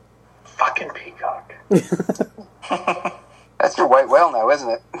 Fucking Peacock. That's your white whale now, isn't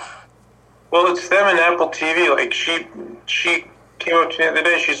it? Well, it's them and Apple TV. Like, she came up to me the other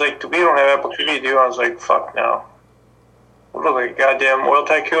day. She's like, we don't have Apple TV, do you? I was like, fuck no. I look like a goddamn oil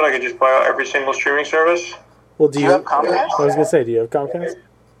tycoon. I could just buy out every single streaming service. Well, do you have Comcast? I was gonna say, do you have Comcast?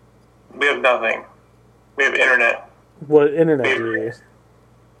 We have nothing. We have internet. What internet do you use?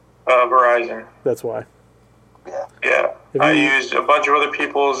 Verizon. That's why. Yeah. I use a bunch of other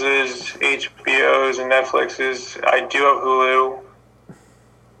people's HBO's and Netflix's. I do have Hulu.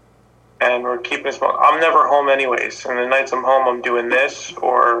 And we're keeping it small. I'm never home anyways. And the nights I'm home, I'm doing this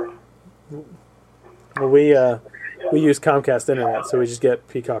or... Well, we use Comcast internet, so we just get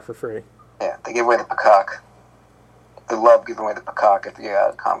Peacock for free. Yeah, they give away the Peacock. They love giving away the Peacock if you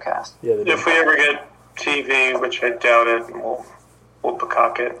got Comcast. Yeah, they do. If we ever get TV, which I doubt it, we'll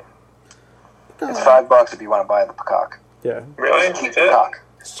Peacock it. It's $5 if you want to buy the Peacock. Yeah. Really? It's cheap Peacock.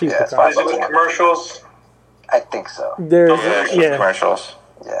 It's cheap. Yeah, it's Peacock. Is it with commercials? I think so. There's Yeah, commercials.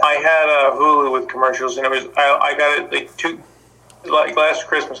 Yeah. I had Hulu with commercials, and it was I got it like last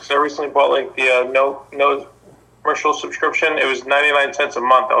Christmas because I recently bought like the no commercial subscription. It was 99 cents a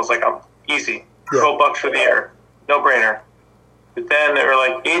month. I was like, I'm easy, $12 for the year, no brainer. But then they were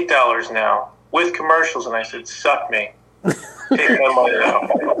like $8 now with commercials, and I said, suck me, take my money now.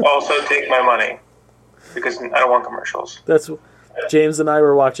 Also take my money because I don't want commercials. That's James and I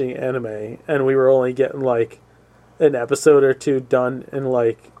were watching anime, and we were only getting like an episode or two done in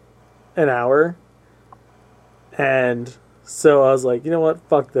like an hour. And so I was like, you know what?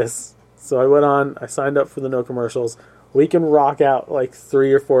 Fuck this. So I went on, I signed up for the no commercials. We can rock out like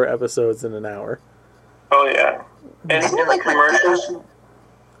 3 or 4 episodes in an hour. Oh, yeah. And Isn't it like commercials?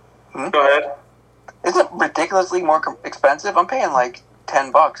 Go ahead. Isn't it ridiculously more expensive? I'm paying like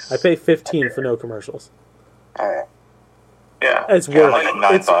 $10. I pay $15 for no commercials. All right. Yeah. It's Yeah, worth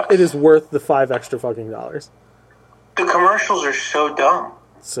like $9. it is worth the $5 extra fucking dollars. The commercials are so dumb.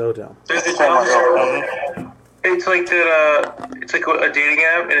 So dumb. There's the dumb. It's like that. It's like a dating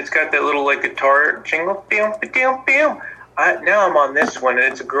app, and it's got that little like guitar jingle. Boom, boom, boom. Now I'm on this one, and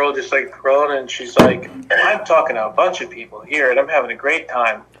it's a girl just like growing, and she's like, "I'm talking to a bunch of people here, and I'm having a great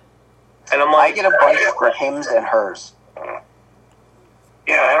time." And I'm like, I get a bunch for hims and hers.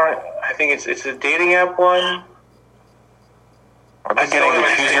 Yeah, I think it's a dating app one. I've been getting the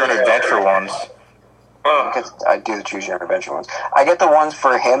Choose Your Own Adventure ones. Because I do the Choose Your Own Adventure ones. I get the ones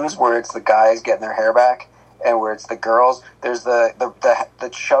for hims where it's the guys getting their hair back, and where it's the girls. There's the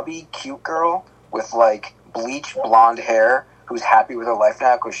chubby, cute girl with like bleach blonde hair who's happy with her life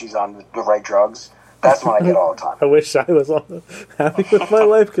now because she's on the right drugs. That's the one I get all the time. I wish I was happy with my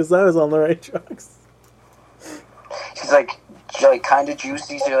life because I was on the right drugs. She's like kind of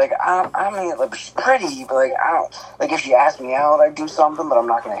juicy. So you're like, I mean, like, she's pretty, but like, I don't. Like, if she asked me out, I'd do something, but I'm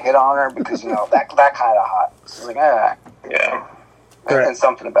not going to hit on her because, you know, that kind of hot. So like, yeah. And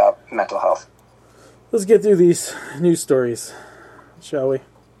something about mental health. Let's get through these news stories, shall we?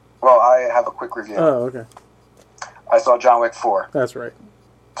 Well, I have a quick review. Oh, okay. I saw John Wick 4. That's right.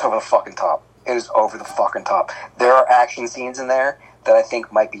 It's over the fucking top. It is over the fucking top. There are action scenes in there that I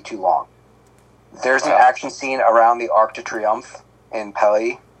think might be too long. There's an action scene around the Arc de Triomphe in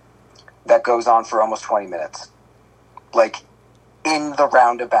Pelly that goes on for almost 20 minutes. Like, in the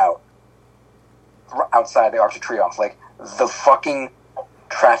roundabout outside the Arc de Triomphe. Like, the fucking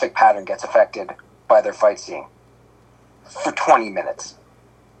traffic pattern gets affected by their fight scene for 20 minutes.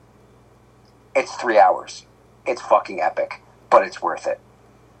 It's 3 hours. It's fucking epic, but it's worth it.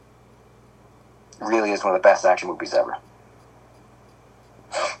 Really is one of the best action movies ever.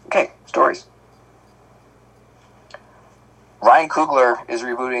 Okay, stories. Ryan Coogler is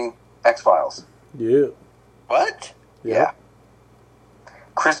rebooting X-Files. Yeah. What? Yeah.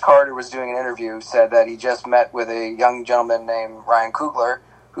 Chris Carter was doing an interview, said that he just met with a young gentleman named Ryan Coogler,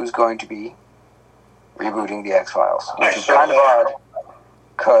 who's going to be rebooting the X-Files. Which is kind of odd,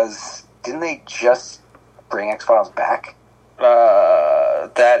 because didn't they just bring X-Files back?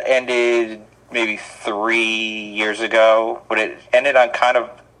 That ended maybe 3 years ago, but it ended on kind of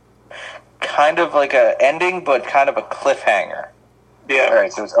like a ending, but kind of a cliffhanger. Yeah. All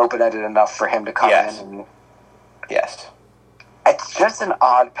right, so it's open-ended enough for him to come in. And... Yes. It's just an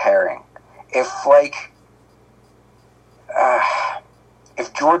odd pairing. If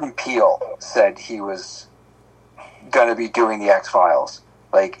Jordan Peele said he was going to be doing the X-Files,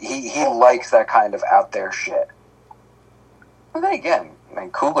 like, he likes that kind of out there shit. But then again, I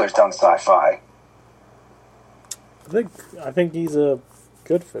mean, Coogler's done sci-fi. I think he's a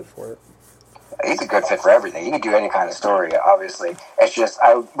good fit for it. He's a good fit for everything. He can do any kind of story, obviously. It's just,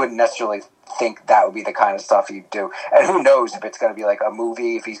 I wouldn't necessarily think that would be the kind of stuff he'd do. And who knows if it's going to be like a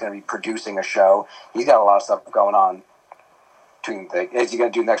movie, if he's going to be producing a show. He's got a lot of stuff going on. Is he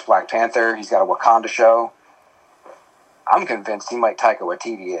going to do the next Black Panther? He's got a Wakanda show. I'm convinced he might Taika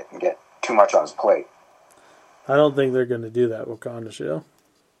Waititi it and get too much on his plate. I don't think they're going to do that Wakanda show.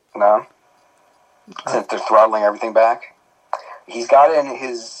 No? Since they're throttling everything back? He's got it in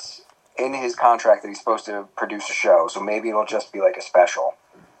his contract that he's supposed to produce a show, so maybe it'll just be like a special.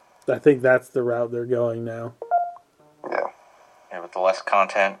 I think that's the route they're going now. Yeah, with the less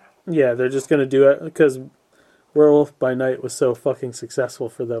content. Yeah, they're just going to do it because Werewolf by Night was so fucking successful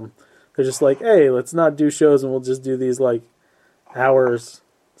for them. They're just like, hey, let's not do shows and we'll just do these like hours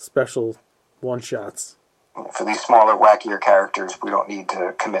special one-shots. For these smaller, wackier characters, we don't need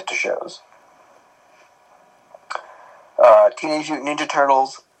to commit to shows. Teenage Mutant Ninja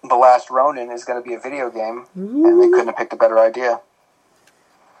Turtles The Last Ronin is going to be a video game, and they couldn't have picked a better idea.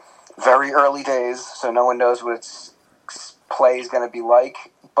 Very early days, so no one knows what its play is going to be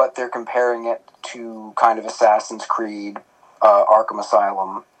like, but they're comparing it to kind of Assassin's Creed, Arkham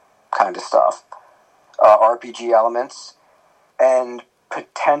Asylum kind of stuff. RPG elements, and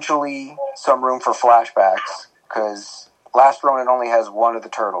potentially some room for flashbacks, because Last Ronin only has one of the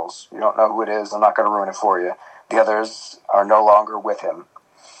turtles. You don't know who it is, I'm not going to ruin it for you. The others are no longer with him.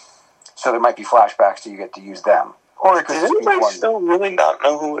 So there might be flashbacks so you get to use them. Or it could Does anybody still really not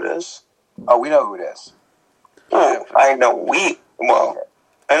know who it is? Oh, we know who it is. Oh, I know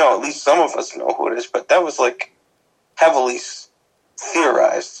I know at least some of us know who it is, but that was like heavily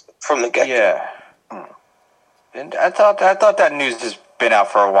theorized from the get-go. Yeah. And I thought that news has been out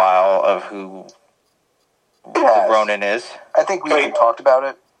for a while of who the Ronin is. I think we even talked about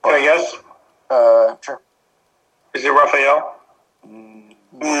it. Can I guess? Sure. Is it Raphael? I'm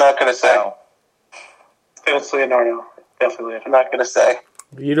not going to say. No. It's Leonardo. Definitely. I'm not going to say.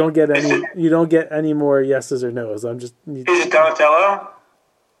 You don't get any. You don't get any more yeses or nos. I'm just. Is it Donatello?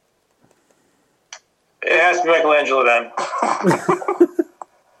 It has to be Michelangelo then.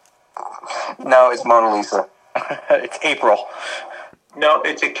 No, it's Mona Lisa. It's April. No,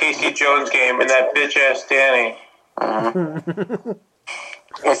 it's a Casey Jones game, and that bitch ass Danny. Mm-hmm.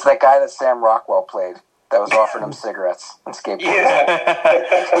 It's that guy that Sam Rockwell played that was offering him cigarettes and skateboards.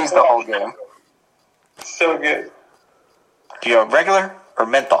 Yeah. He's the whole game. So good. Do you have regular or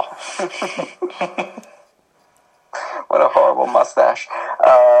menthol? What a horrible mustache.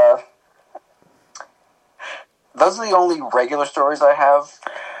 Those are the only regular stories I have,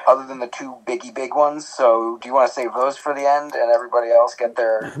 other than the two big ones. So do you want to save those for the end and everybody else get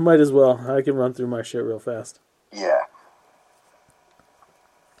their... Might as well. I can run through my shit real fast. Yeah.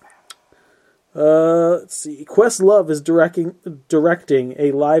 Let's see. Questlove is directing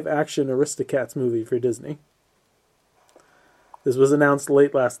a live-action Aristocats movie for Disney. This was announced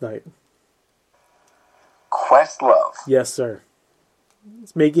late last night. Questlove? Yes, sir.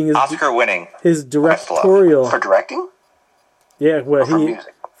 It's making his Oscar-winning. His directorial for directing. Yeah, well, for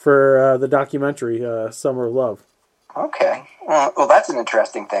music? For the documentary Summer of Love. Okay. Well, that's an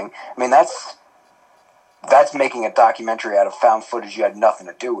interesting thing. I mean, that's making a documentary out of found footage you had nothing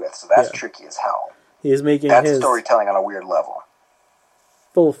to do with, so that's tricky as hell. He is making that's his storytelling on a weird level.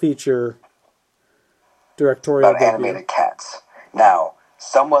 Full feature directorial about animated cats. Now,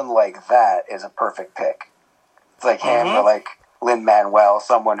 someone like that is a perfect pick. It's like him, or like Lin-Manuel,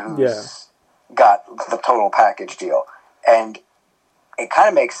 someone who's got the total package deal. And it kind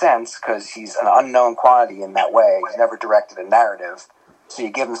of makes sense because he's an unknown quantity in that way. He's never directed a narrative. So you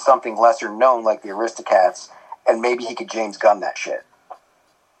give him something lesser known like the Aristocats, and maybe he could James Gunn that shit.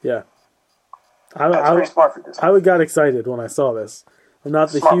 Yeah. That's pretty smart for this. I got excited when I saw this. I'm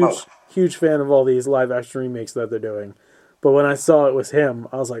not the huge fan of all these live-action remakes that they're doing. But when I saw it was him,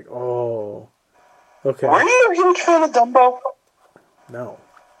 I was like, oh, okay. Were you a huge fan of Dumbo? No.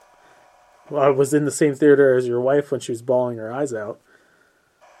 Well, I was in the same theater as your wife when she was bawling her eyes out.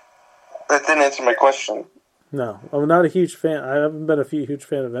 That didn't answer my question. No, I'm not a huge fan. I haven't been a huge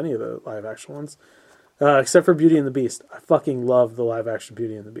fan of any of the live-action ones. Except for Beauty and the Beast. I fucking love the live-action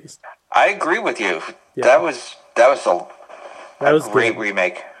Beauty and the Beast. I agree with you. Yeah. That was a great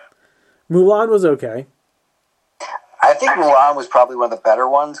remake. Mulan was okay. I think Mulan was probably one of the better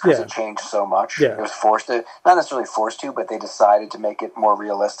ones because it changed so much. Yeah. It was forced to, not necessarily forced to, but they decided to make it more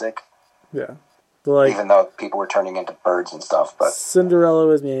realistic. Yeah. But even though people were turning into birds and stuff. But Cinderella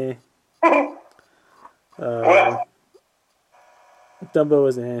was me. Dumbo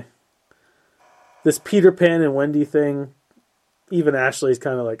was This Peter Pan and Wendy thing, even Ashley's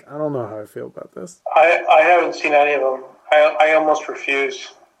kind of like, I don't know how I feel about this. I haven't seen any of them. I almost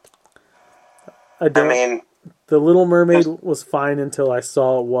refuse. The Little Mermaid was fine until I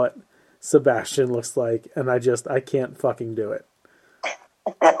saw what Sebastian looks like, and I can't fucking do it.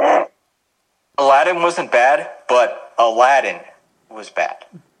 Aladdin wasn't bad, but Aladdin was bad.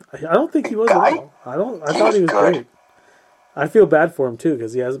 I don't think he was at all. I thought he was great. I feel bad for him too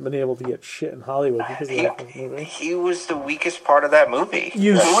because he hasn't been able to get shit in Hollywood because of that movie. He was the weakest part of that movie.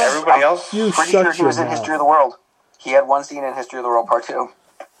 Everybody else, pretty sure he was in History of the World. He had one scene in History of the World Part 2.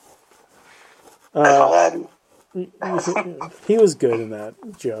 Aladdin. He was good in that,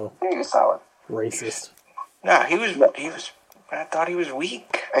 Joe. He was solid. Racist. No, he was. I thought he was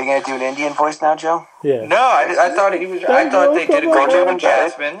weak. Are you gonna do an Indian voice now, Joe? Yeah. No, I thought he was. I thought they did a great job with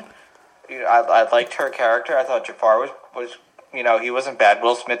Jasmine. I liked her character. I thought Jafar was he wasn't bad.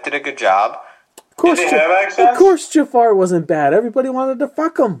 Will Smith did a good job. Of course, Jafar wasn't bad. Everybody wanted to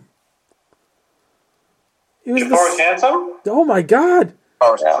fuck him. Jafar was handsome? Oh my god.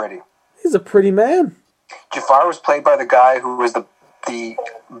 Jafar was pretty. He's a pretty man. Jafar was played by the guy who was the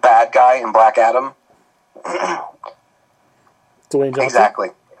bad guy in Black Adam. Dwayne Johnson? Exactly.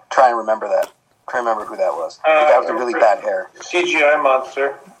 Try and remember that. Try and remember who that was. The guy with the really bad hair. CGI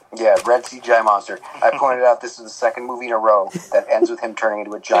monster. Yeah, red CGI monster. I pointed out this is the second movie in a row that ends with him turning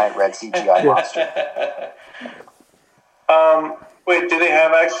into a giant red CGI monster. Wait, do they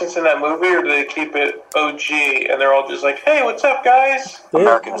have accents in that movie, or do they keep it OG and they're all just like, "Hey, what's up, guys?"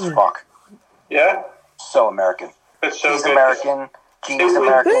 American as fuck. Yeah. So American. It's so He's good. American. Genie's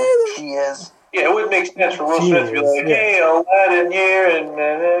American. She is. Yeah, it would make sense for Will Smith to be like, "Hey, Aladdin here," and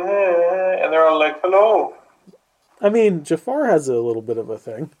they're all like, "Hello." I mean, Jafar has a little bit of a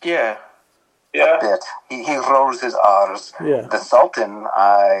thing. Yeah. Yeah. A bit. He rolls his R's. Yeah. The Sultan,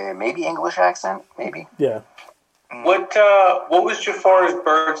 maybe English accent, maybe. Yeah. What was Jafar's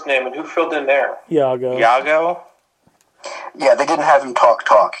bird's name, and who filled in there? Iago. Yeah, they didn't have him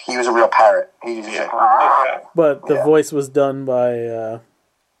talk. He was a real parrot. He was just like, But the voice was done by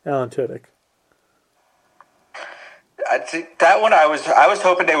Alan Tudyk. I think that one I was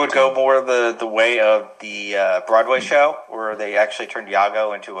hoping they would go more the way of the Broadway show where they actually turned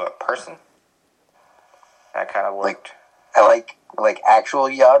Iago into a person. That kind of worked. Like actual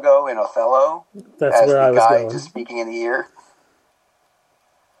Iago in Othello. That's as where the I was guy going. just speaking in the ear.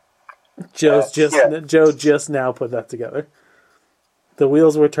 Joe just now put that together. The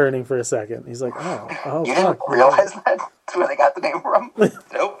wheels were turning for a second. He's like, "Oh, you didn't realize that? That's where they got the name from.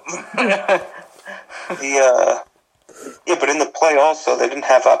 Nope. Yeah, but in the play also they didn't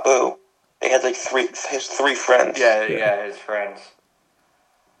have Abu. They had like his three friends. Yeah, his friends.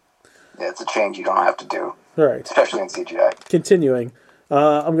 Yeah, it's a change you don't have to do. All right. Especially in CGI. Continuing.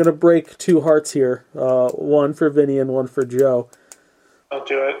 I'm going to break two hearts here. One for Vinny and one for Joe. Don't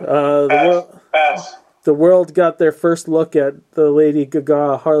do it. Pass. The world got their first look at the Lady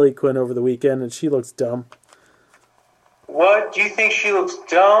Gaga Harley Quinn over the weekend, and she looks dumb. What? Do you think she looks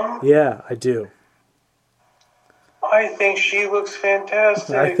dumb? Yeah, I do. I think she looks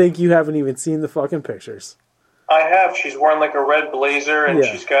fantastic. I think you haven't even seen the fucking pictures. I have. She's wearing like a red blazer, and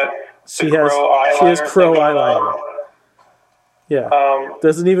she's got She has crow eyeliner. Yeah.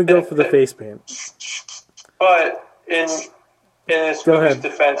 Doesn't even go for the face paint. But in this movie's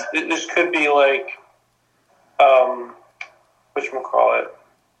defense, this could be like, whatchamacallit,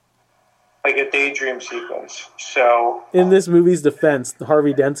 like a daydream sequence. So in this movie's defense,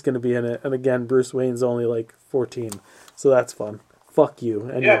 Harvey Dent's going to be in it, and again, Bruce Wayne's only like 14. So that's fun. Fuck you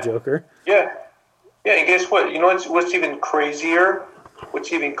and your Joker. Yeah. Yeah, and guess what? You know what's even crazier?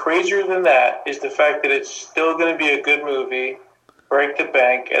 What's even crazier than that is the fact that it's still going to be a good movie, break the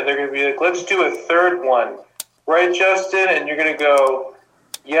bank, and they're going to be like, let's do a third one. Right, Justin? And you're going to go,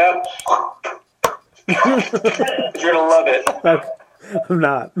 yep. You're going to love it. I'm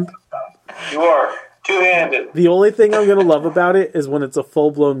not. You are. Two-handed. The only thing I'm going to love about it is when it's a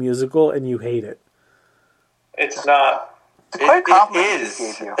full-blown musical and you hate it. It's not. It's quite a compliment it is. he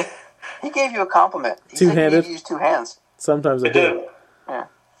gave you. He gave you a compliment. He Two-handed? said he used two hands. Sometimes I do. Yeah.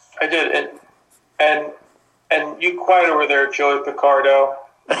 I did. And you quiet over there, Joey Picardo.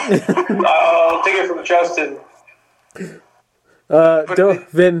 I'll take it from Justin.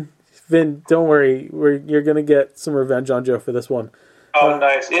 Vin, don't worry. You're going to get some revenge on Joe for this one. Oh,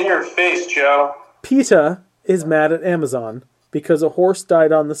 nice. In your face, Joe. PETA is mad at Amazon because a horse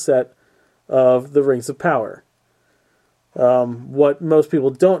died on the set of The Rings of Power. What most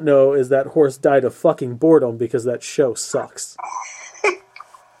people don't know is that horse died of fucking boredom because that show sucks.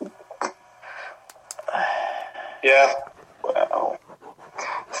 Yeah. Wow.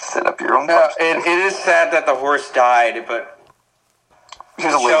 Set up your own. No, it is sad that the horse died, but the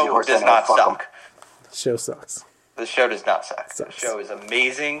show does not suck. The show sucks. The show does not suck. The show is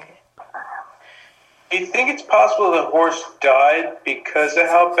amazing. Do you think it's possible the horse died because of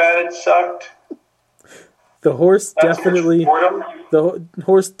how bad it sucked? The horse That's definitely. boredom? The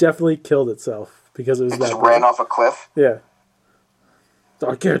horse definitely killed itself because it was It that. just ran off a cliff. Yeah.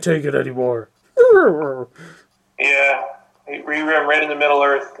 I can't take it anymore. Yeah. He ran right in the Middle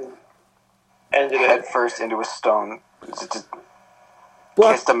Earth and ended Head it. first into a stone. Just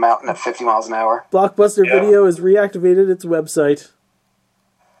kissed a mountain at 50 miles an hour. Blockbuster Video has reactivated its website,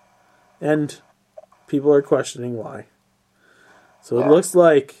 and people are questioning why. So it looks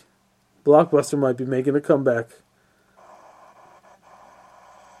like Blockbuster might be making a comeback.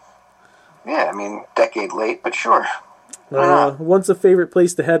 Yeah, I mean, decade late, but sure. Once a favorite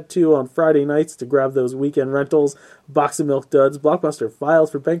place to head to on Friday nights to grab those weekend rentals, box of milk duds, Blockbuster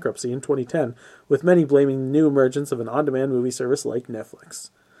filed for bankruptcy in 2010, with many blaming the new emergence of an on-demand movie service like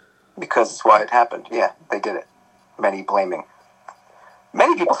Netflix. Because it's why it happened. Yeah, they did it. Many blaming.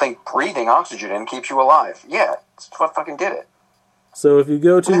 Many people think breathing oxygen in keeps you alive. Yeah, it's what fucking did it. So if you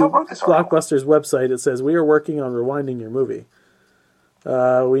go to Who wrote this article? Blockbuster's website, it says, "We are working on rewinding your movie.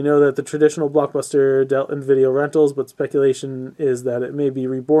 We know that the traditional Blockbuster dealt in video rentals, but speculation is that it may be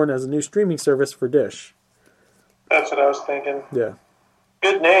reborn as a new streaming service for Dish." That's what I was thinking. Yeah.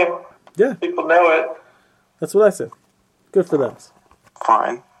 Good name. Yeah. People know it. That's what I said. Good for them.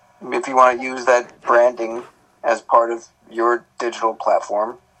 Fine. If you want to use that branding as part of your digital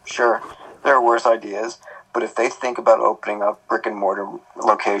platform, sure. There are worse ideas. But if they think about opening up brick and mortar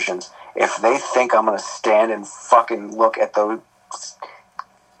locations, if they think I'm going to stand and fucking look at those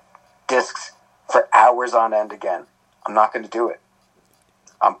discs for hours on end again, I'm not going to do it.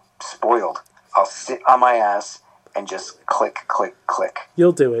 I'm spoiled. I'll sit on my ass and just click, click, click.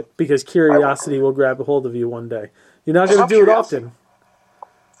 You'll do it, because curiosity will grab a hold of you one day. You're not going to do it often.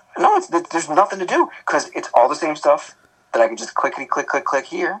 No, there's nothing to do, because it's all the same stuff that I can just clickety, click, click, click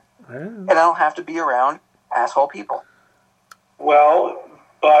here, and I don't have to be around asshole people. Well,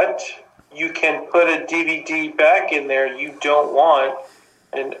 but you can put a DVD back in there you don't want,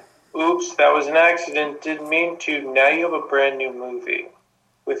 and oops, that was an accident, didn't mean to. Now you have a brand new movie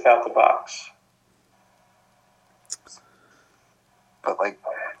without the box. But, like,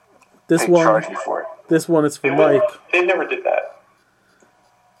 This they one, charge you for it. This one is for They Mike. They never did that.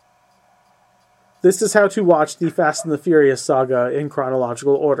 This is how to watch the Fast and the Furious saga in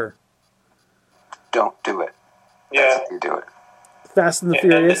chronological order. Don't do it. Yeah. That's how you do it. Fast and the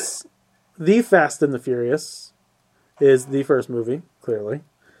Furious. The Fast and the Furious is the first movie, clearly.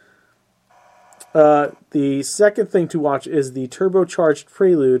 The second thing to watch is the turbocharged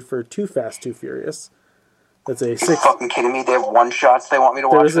prelude for Too Fast, Too Furious. That's a Are you fucking kidding me? They have one shots they want me to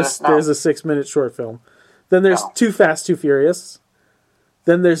watch this? No. There's a 6-minute short film. Then there's Too Fast, Too Furious.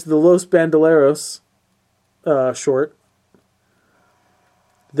 Then there's the Los Bandoleros short.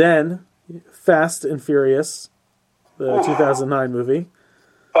 Then Fast and Furious, the 2009 movie.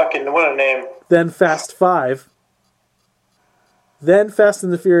 Fucking, what a name. Then Fast 5. Then Fast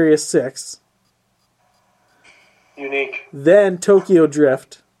and the Furious 6. Unique. Then Tokyo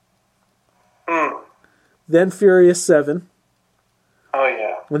Drift. Then Furious 7. Oh,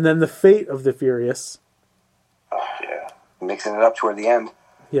 yeah. And then The Fate of the Furious. Oh, yeah. Mixing it up toward the end.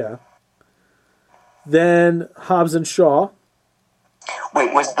 Yeah. Then Hobbs and Shaw.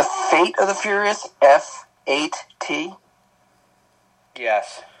 Wait, was the Fate of the Furious F8T?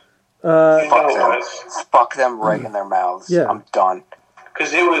 Yes. Fuck them right in their mouths. Yeah. I'm done.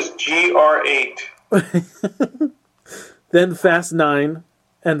 Because it was GR8. Then Fast 9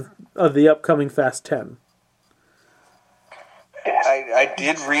 and the upcoming Fast 10. I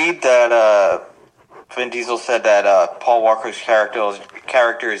did read that Vin Diesel said that Paul Walker's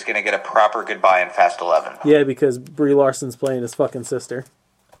character is going to get a proper goodbye in Fast 11. Yeah, because Brie Larson's playing his fucking sister.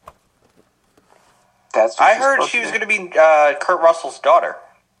 I heard she was going to be Kurt Russell's daughter.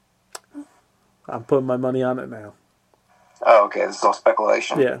 I'm putting my money on it now. Oh, okay. This is all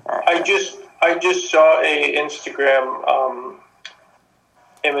speculation. Yeah. I just saw a Instagram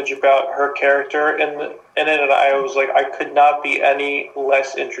image about her character, and I was like, I could not be any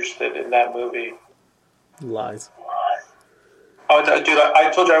less interested in that movie. Lies. Oh, dude,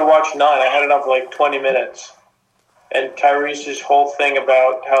 I told you I watched 9. I had it on for like 20 minutes. And Tyrese's whole thing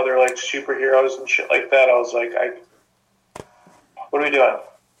about how they're like superheroes and shit like that, I was like, what are we doing?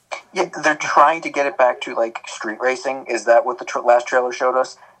 Yeah, they're trying to get it back to like street racing. Is that what the last trailer showed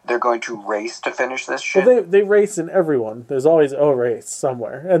us? They're going to race to finish this shit? Well, they race in everyone. There's always a race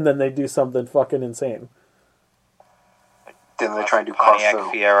somewhere. And then they do something fucking insane. Then they try to do Pontiac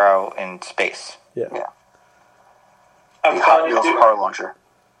Fiero in space. Yeah. I'm the Hot telling Wheels you, car launcher.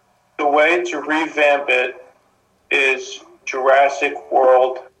 the way to revamp it is Jurassic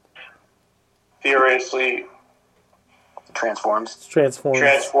World Furiously Transforms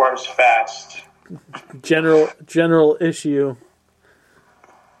fast. General issue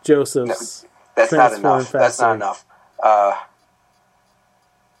Joseph's. That's not enough. That's not enough.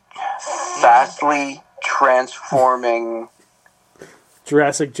 Fastly transforming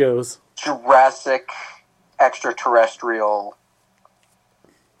Jurassic Joe's. Jurassic extraterrestrial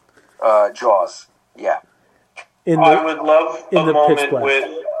Jaws. Yeah. I would love a moment with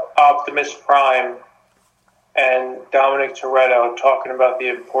Optimus Prime and Dominic Toretto talking about the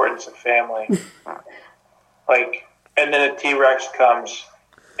importance of family. And then a T-Rex comes,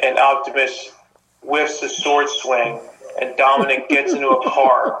 and Optimus whiffs a sword swing, and Dominic gets into a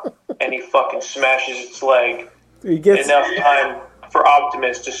car, and he fucking smashes its leg. Enough time for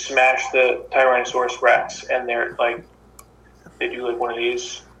Optimus to smash the Tyrannosaurus Rex, and they're like, they do like one of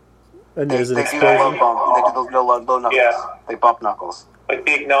these. And there's an explosion. They do the low knuckles. Yeah. They bump knuckles. Like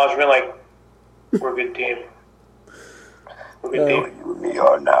the acknowledgement, like, we're a good team. We're a good team. You and me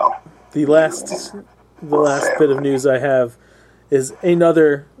are now. The last bit of news I have is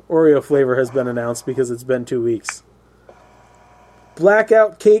another Oreo flavor has been announced because it's been 2 weeks.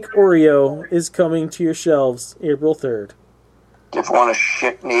 Blackout Cake Oreo is coming to your shelves April 3rd. If you want a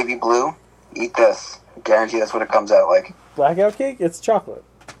shit navy blue, eat this. I guarantee that's what it comes out like. Blackout cake? It's chocolate.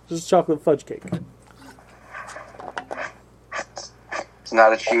 Just chocolate fudge cake. It's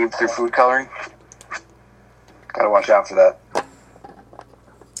not achieved through food coloring. Gotta watch out for that.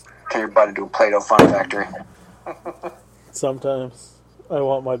 Turn your butt into a Play-Doh fun factory. Sometimes I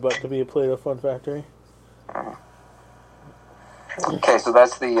want my butt to be a Play-Doh fun factory. Okay, so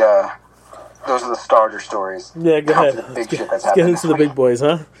that's the those are the starter stories. Yeah, go ahead. Let's get into the big boys,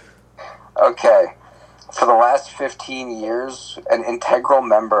 huh? Okay. For the last 15 years, an integral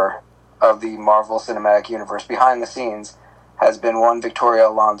member of the Marvel Cinematic Universe behind the scenes has been one Victoria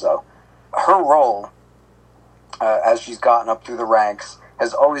Alonso. Her role, as she's gotten up through the ranks,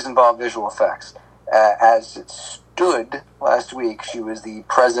 has always involved visual effects. As it stood last week, she was the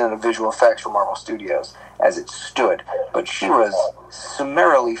president of visual effects for Marvel Studios, as it stood. But she was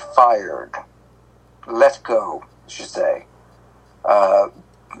summarily fired. Let go, I should say.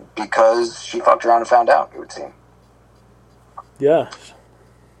 Because she fucked around and found out, it would seem. Yeah.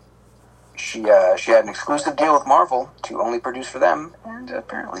 She had an exclusive deal with Marvel to only produce for them, and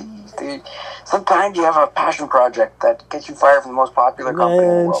apparently sometimes you have a passion project that gets you fired from the most popular company in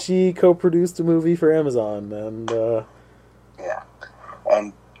the And world. she co-produced a movie for Amazon, and yeah,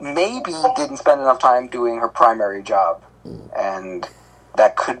 and maybe didn't spend enough time doing her primary job, and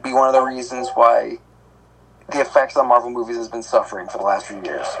that could be one of the reasons why the effects on Marvel movies has been suffering for the last few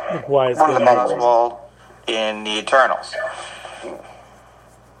years. Why is one of the many reasons. Well, in the Eternals.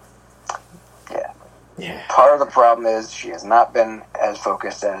 Yeah. Part of the problem is she has not been as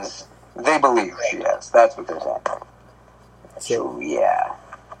focused as they believe she has. That's what they're saying. So yeah.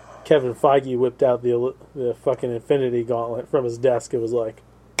 Kevin Feige whipped out the fucking Infinity Gauntlet from his desk. It was like,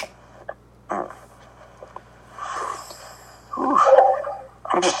 I'm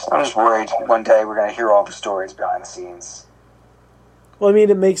just worried one day we're gonna hear all the stories behind the scenes. well, I mean,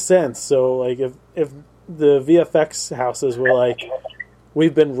 it makes sense. So, like, if the VFX houses were like,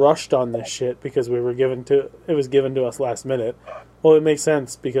 we've been rushed on this shit because it was given to us last minute. Well, it makes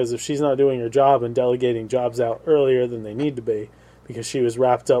sense because if she's not doing her job and delegating jobs out earlier than they need to be, because she was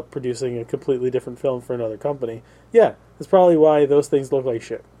wrapped up producing a completely different film for another company. Yeah, that's probably why those things look like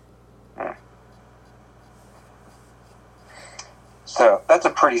shit. So that's a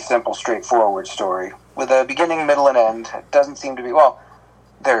pretty simple, straightforward story with a beginning, middle, and end. It doesn't seem to be, well,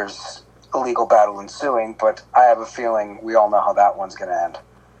 there's a legal battle ensuing, but I have a feeling we all know how that one's going to end.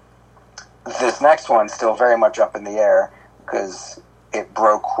 This next one's still very much up in the air because it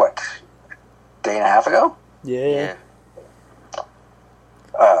broke, what, day and a half ago? Yeah.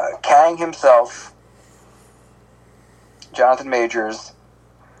 Kang himself, Jonathan Majors,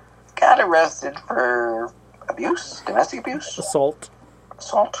 got arrested for abuse, domestic abuse? Assault.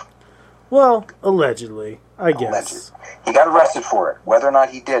 Assault? Well, allegedly, I guess. Alleged. He got arrested for it. Whether or not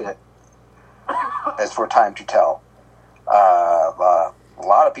he did it is for time to tell. A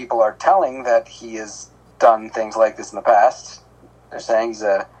lot of people are telling that he has done things like this in the past. They're saying he's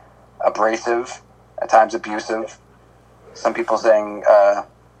abrasive, at times abusive. Some people saying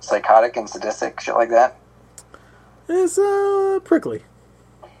psychotic and sadistic, shit like that. It's prickly.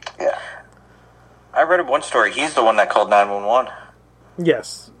 Yeah. I read one story. He's the one that called 911.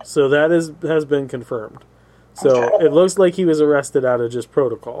 Yes. So that has been confirmed. So it looks like he was arrested out of just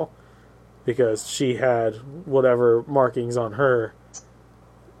protocol because she had whatever markings on her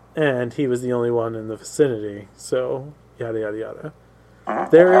and he was the only one in the vicinity. So, yada, yada, yada.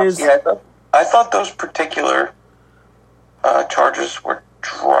 There is... Yeah, I thought those particular charges were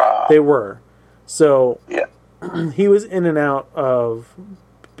dropped. They were. So, yeah. He was in and out of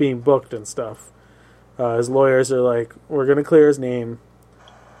being booked and stuff. His lawyers are like, we're going to clear his name.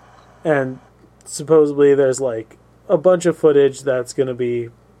 And supposedly there's like a bunch of footage that's going to be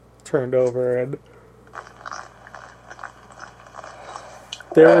turned over. And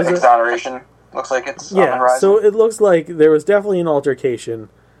there was exoneration. Looks like it's on the horizon. So it looks like there was definitely an altercation.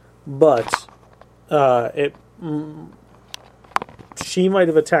 But she might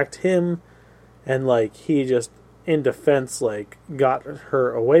have attacked him. And like he just... in defense, like, got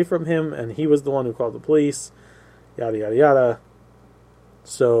her away from him, and he was the one who called the police, yada, yada, yada.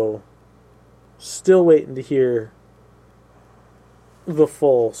 So, still waiting to hear the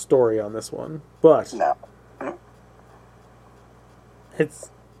full story on this one. But,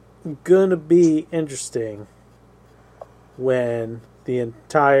 it's gonna be interesting when the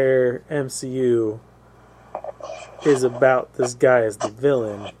entire MCU is about this guy as the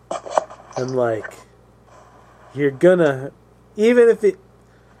villain, and, like... You're gonna, even if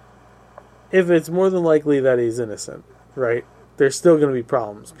it's more than likely that he's innocent, right? There's still gonna be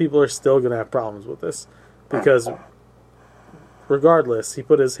problems. People are still gonna have problems with this because, regardless, he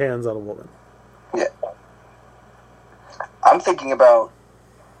put his hands on a woman. Yeah, I'm thinking about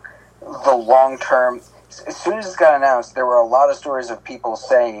the long term. As soon as this got announced, there were a lot of stories of people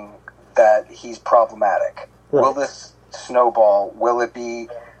saying that he's problematic. Right. Will this snowball? Will it be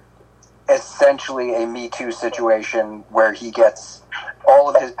essentially a Me Too situation where he gets all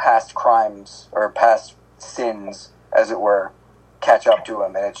of his past crimes or past sins, as it were, catch up to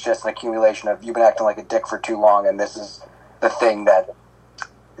him, and it's just an accumulation of you've been acting like a dick for too long, and this is the thing that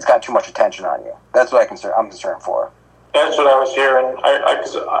has got too much attention on you. That's what I'm concerned for. That's what I was hearing.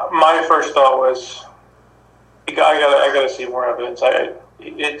 Cause my first thought was, I gotta see more evidence.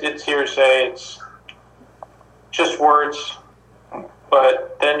 It's hearsay. It's just words.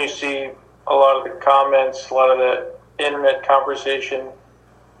 But then you see a lot of the comments, a lot of the internet conversation.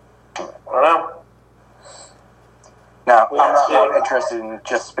 I don't know. Now, I'm not interested in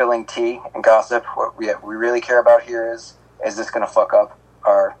just spilling tea and gossip. What we really care about here is this going to fuck up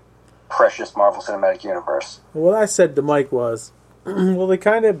our precious Marvel Cinematic Universe? What I said to Mike was, well, they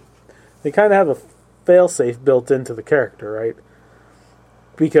kind of have a failsafe built into the character, right?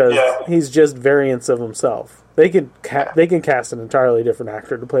 Because he's just variants of himself. They can cast an entirely different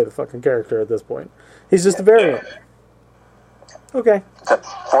actor to play the fucking character at this point. He's just a variant. Okay. It's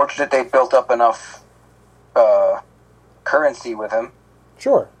unfortunate they built up enough currency with him.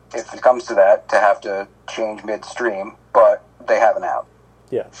 Sure. If it comes to that, to have to change midstream, but they have an out.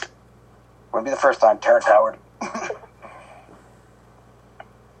 Yeah. Wouldn't be the first time. Terrence Howard.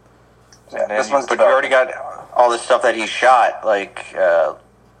 But you already got all the stuff that he shot, like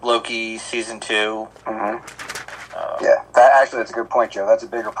Loki season 2. Mm-hmm. That's a good point, Joe. That's a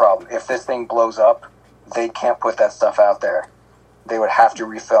bigger problem. If this thing blows up, they can't put that stuff out there. They would have to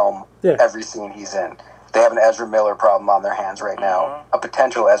refilm every scene he's in. They have an Ezra Miller problem on their hands right now. A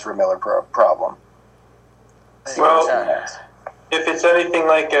potential Ezra Miller problem. Well, if it's anything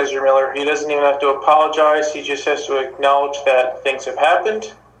like Ezra Miller, he doesn't even have to apologize. He just has to acknowledge that things have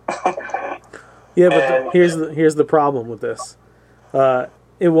happened. Yeah, but here's the problem with this.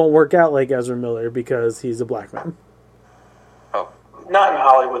 It won't work out like Ezra Miller because he's a black man. Oh. Not in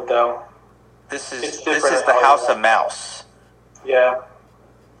Hollywood, though. This It's is different in the Hollywood. House of Mouse. Yeah.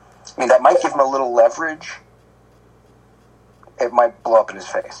 I mean, that might give him a little leverage. It might blow up in his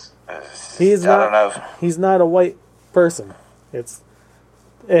face. He's I don't know. He's not a white person. It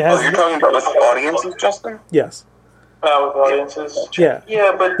Oh, has you're talking about with audiences, Justin? yes. With audiences. Yeah.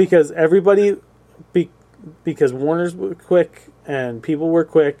 Yeah, but Because everybody, because Warner's were quick and people were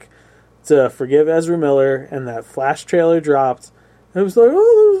quick to forgive Ezra Miller, and that Flash trailer dropped. And it was like,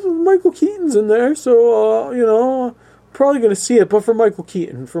 oh, Michael Keaton's in there, so, probably going to see it, but for Michael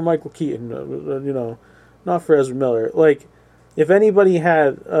Keaton, not for Ezra Miller. Like, if anybody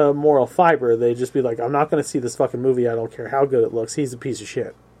had a moral fiber, they'd just be like, I'm not going to see this fucking movie, I don't care how good it looks, he's a piece of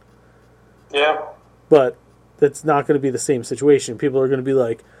shit. yeah. But that's not going to be the same situation. People are going to be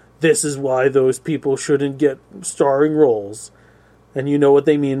like, this is why those people shouldn't get starring roles. And you know what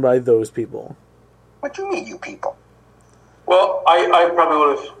they mean by those people. What do you mean, you people? Well, I probably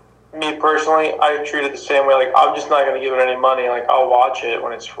would have, me personally, I treat it the same way. Like, I'm just not going to give it any money. Like, I'll watch it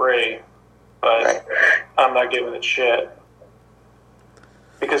when it's free, but Right. I'm not giving it shit.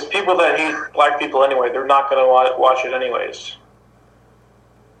 Because people that hate black people anyway, they're not going to watch it anyways.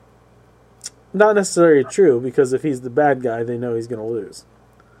 Not necessarily true, because if he's the bad guy, they know he's going to lose.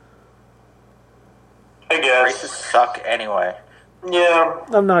 I guess. Racists suck anyway. Yeah.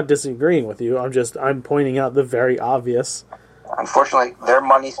 I'm not disagreeing with you. I'm pointing out the very obvious. Unfortunately, their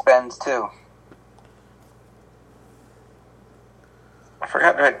money spends too. I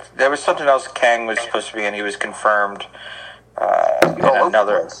forgot. There was something else Kang was supposed to be in. He was confirmed. In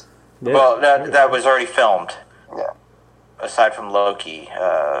another. Yeah. Well, that was already filmed. Yeah. Aside from Loki.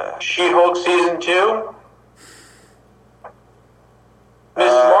 She-Hulk Season 2?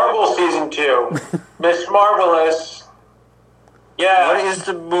 Miss Marvel Season 2. Miss Marvelous. Yeah. What is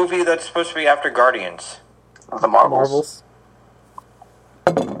the movie that's supposed to be after Guardians? The Marvels.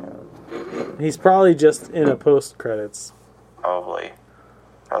 He's probably just in a post-credits. Probably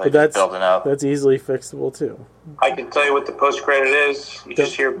But just that's building up. That's easily fixable, too. I can tell you what the post-credit is. You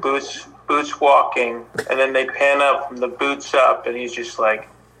just hear boots walking, and then they pan up from the boots up, and he's just like,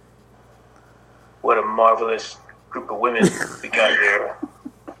 what a marvelous group of women we got here.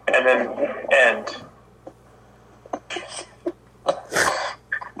 And then end.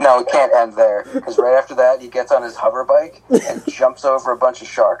 No, it can't end there, because right after that, he gets on his hover bike and jumps over a bunch of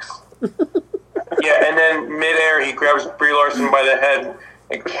sharks. Yeah, and then midair, he grabs Brie Larson by the head.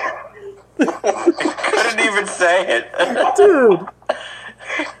 And Couldn't even say it. Dude!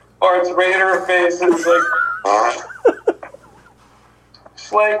 farts right in her face, and it's like,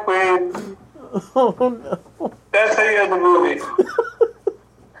 Slay Queen. Oh, no. That's how you end the movie.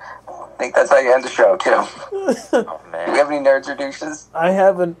 I think that's how you end the show, too. Oh, man. Do we have any nerds or douches? I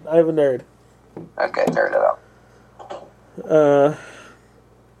have a nerd. Okay, nerd it up. Oh,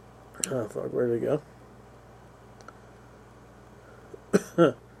 fuck, where'd it go?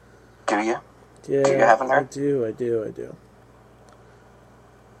 Do you? Yeah, Do you have a nerd?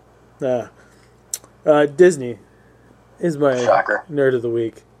 I do. Disney is my Shocker. nerd of the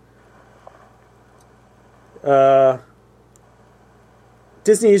week.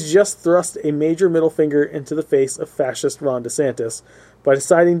 Disney has just thrust a major middle finger into the face of fascist Ron DeSantis by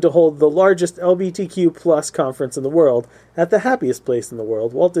deciding to hold the largest LGBTQ plus conference in the world at the happiest place in the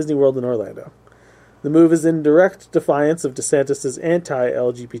world, Walt Disney World in Orlando. The move is in direct defiance of DeSantis'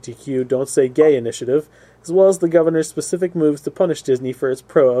 anti-LGBTQ Don't Say Gay initiative, as well as the governor's specific moves to punish Disney for its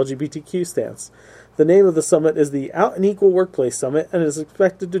pro-LGBTQ stance. The name of the summit is the Out and Equal Workplace Summit and is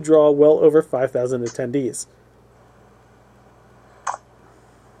expected to draw well over 5,000 attendees.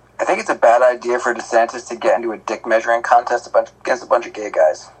 I think it's a bad idea for DeSantis to get into a dick measuring contest against a bunch of gay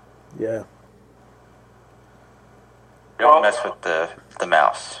guys. Yeah. Don't mess with the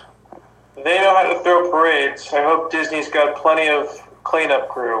mouse. They know how to throw parades. I hope Disney's got plenty of cleanup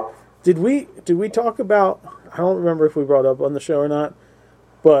crew. Did we talk about, I don't remember if we brought up on the show or not,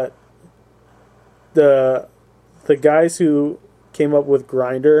 but the guys who came up with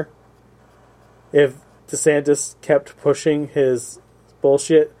Grindr, if DeSantis kept pushing his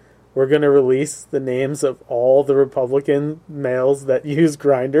bullshit, we're going to release the names of all the Republican males that use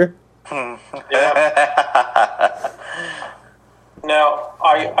Grindr. Yeah. Now,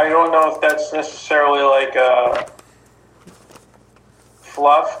 I don't know if that's necessarily like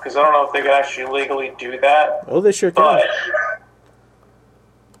fluff, because I don't know if they can actually legally do that. Oh, they sure can. But,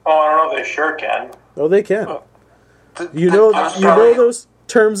 I don't know if they sure can. Oh, they can. You know those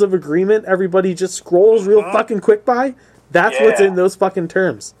terms of agreement everybody just scrolls real fucking quick by? That's what's in those fucking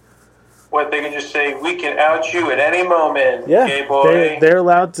terms. What, they can just say, we can out you at any moment, Yeah, gay boy. they're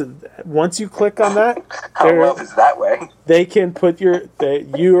allowed to. Once you click on that, How love is that way? they can put you're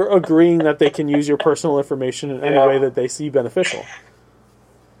agreeing that they can use your personal information in any way that they see beneficial.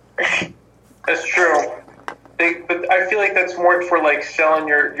 That's true. But I feel like that's more for like selling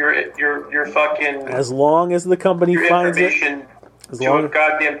your fucking As long as the company your finds it. information to a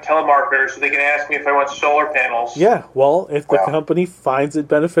goddamn telemarketer, so they can ask me if I want solar panels. Yeah, well, if the company finds it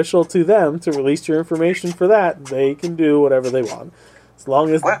beneficial to them to release your information for that, they can do whatever they want. As long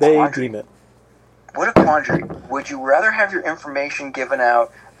as they deem it. What a quandary. Would you rather have your information given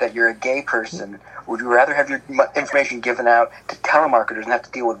out that you're a gay person? Would you rather have your information given out to telemarketers and have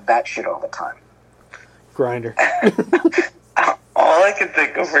to deal with that shit all the time? Grinder. All I can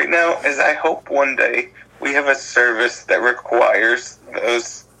think of right now is I hope one day we have a service that requires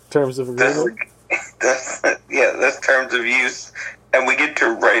those terms of agreement. Those terms of use, and we get to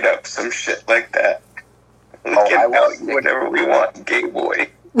write up some shit like that. We can out whatever we want, gay boy.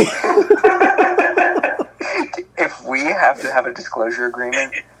 If we have to have a disclosure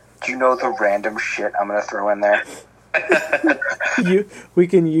agreement, do you know the random shit I'm going to throw in there? We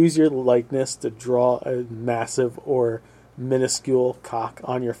can use your likeness to draw a massive or minuscule cock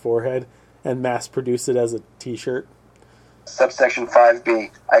on your forehead and mass produce it as a t-shirt. Subsection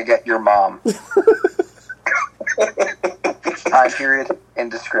 5B, I get your mom. Time period,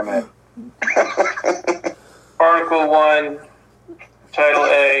 indiscriminate. Article 1, Title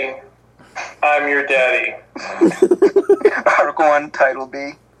A, I'm your daddy. Article 1, Title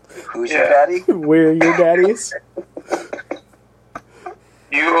B, who's your daddy? We're your daddies.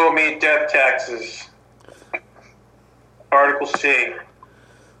 You owe me death taxes. Article C.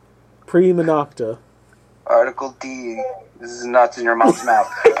 Prima nocta. Article D, this is nuts in your mom's mouth.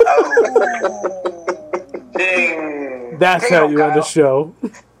 Ding. That's how you end the show.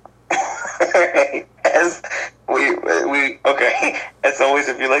 As always,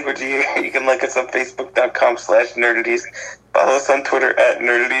 if you like what you hear, you can like us on Facebook.com/nerdities. Follow us on Twitter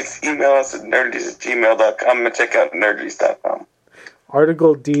 @nerdities. Email us at nerdities@gmail.com and check out nerdities.com.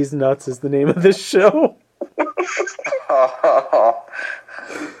 Article D's Nuts is the name of this show.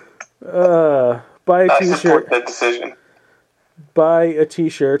 Buy a I t-shirt. support that decision. Buy a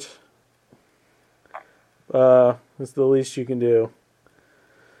t-shirt. It's the least you can do.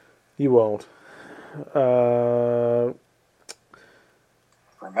 You won't.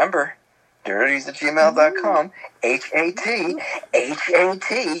 Remember, nerdities@gmail.com. HAT,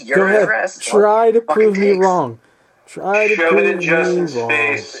 your Go ahead. address. Try to prove me wrong. Try to Shove it in prove Justin's me wrong.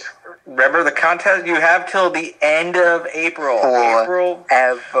 face. Remember the contest you have till the end of April.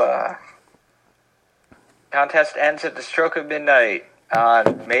 Forever. Contest ends at the stroke of midnight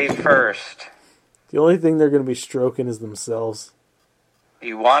on May 1st. The only thing they're going to be stroking is themselves.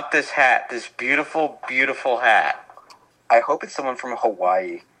 You want this hat, this beautiful, beautiful hat. I hope it's someone from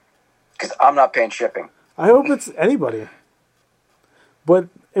Hawaii, because I'm not paying shipping. I hope it's anybody. But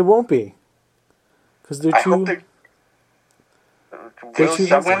it won't be. Because they're too... Will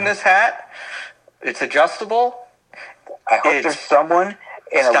someone this hat? It's adjustable. I hope there's someone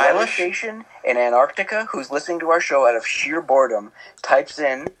in a weather stylish. station in Antarctica who's listening to our show out of sheer boredom, types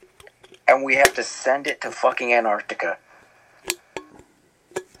in, and we have to send it to fucking Antarctica.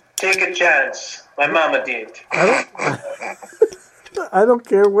 Take a chance. My mama did. I don't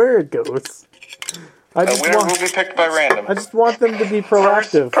care where it goes. I just Winner will be picked by random. I just want them to be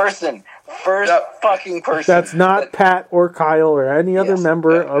proactive. First fucking person. That's not Pat or Kyle or any other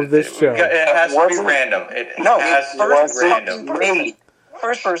member of this show. It has to be random. It has to be random. Me.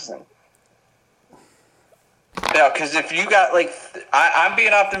 First person. No, because if you got like, I'm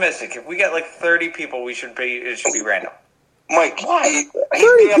being optimistic. If we get like 30 people, it should be random. Mike, why?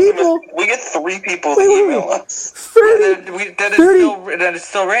 30 people? We get 3 people to email us. 30? Then it's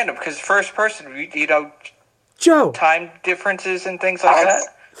still random because first person, Joe. time differences and things like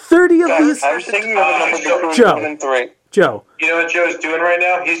that. 30 of these. I was thinking of a number between Joe. 1 and 3. Joe. You know what Joe's doing right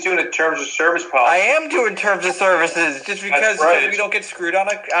now? He's doing a terms of service policy. I am doing terms of services just because we don't get screwed on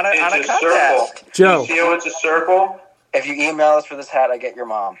a It's a contest. circle. Joe. You see how it's a circle? If you email us for this hat, I get your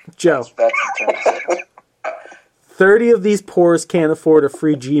mom. Joe. That's the terms of service. 30 of these pores can't afford a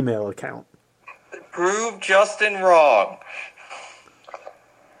free Gmail account. Prove Justin wrong.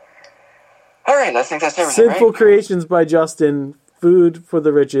 All right, I think that's everything, Sinful right? Creations by Justin. Food for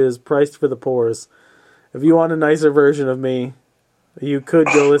the riches, priced for the pores. If you want a nicer version of me, you could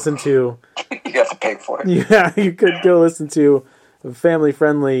go listen to... You got to pay for it. Yeah, you could go listen to a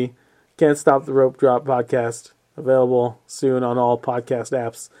family-friendly Can't Stop the Rope Drop podcast, available soon on all podcast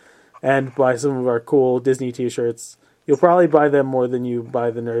apps, and buy some of our cool Disney t-shirts You'll probably buy them more than you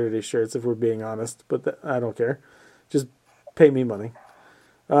buy the Nerdity shirts, if we're being honest. But I don't care. Just pay me money.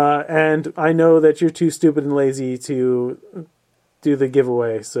 And I know that you're too stupid and lazy to do the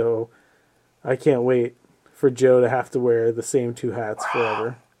giveaway, so I can't wait for Joe to have to wear the same 2 hats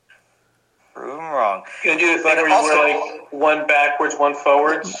forever. Prove him wrong. You do the thing where you wear like one backwards, one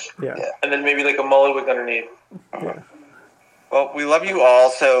forwards, and then maybe like a mullet wig underneath. Yeah. Well, we love you all,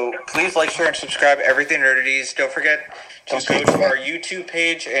 so please like, share, and subscribe to Everything Nerdities. Don't forget to go to our YouTube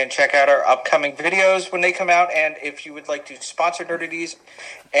page and check out our upcoming videos when they come out. And if you would like to sponsor Nerdities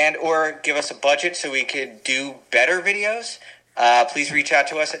and or give us a budget so we could do better videos, please reach out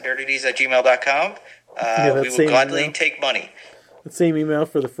to us at nerdities@gmail.com. We will gladly take money. The same email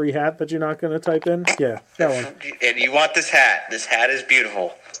for the free hat that you're not going to type in? Yeah, that one. And you want this hat. This hat is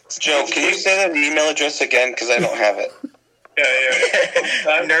beautiful. Joe, can you say that email address again? Because I don't have it.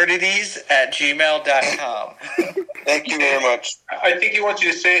 Nerdities@gmail.com. Thank you very much. I think he wants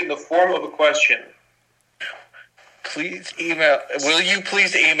you to say it in the form of a question. Please email. Will you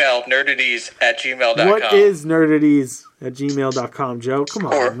please email nerdities@gmail.com? What is nerdities@gmail.com, Joe? Come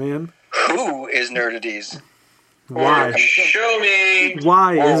on, man. Who is Nerdities? Why? Show me.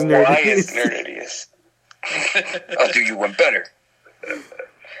 Why is Nerdities? Why is Nerdities? I'll do you one better.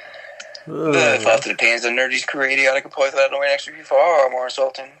 The thoughts and opinions of Nerdy's career idiotic and poison that don't actually be far more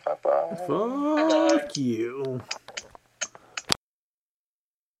insulting. Bye-bye. Fuck you.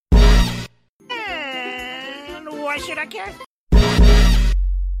 And why should I care?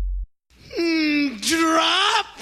 Drop!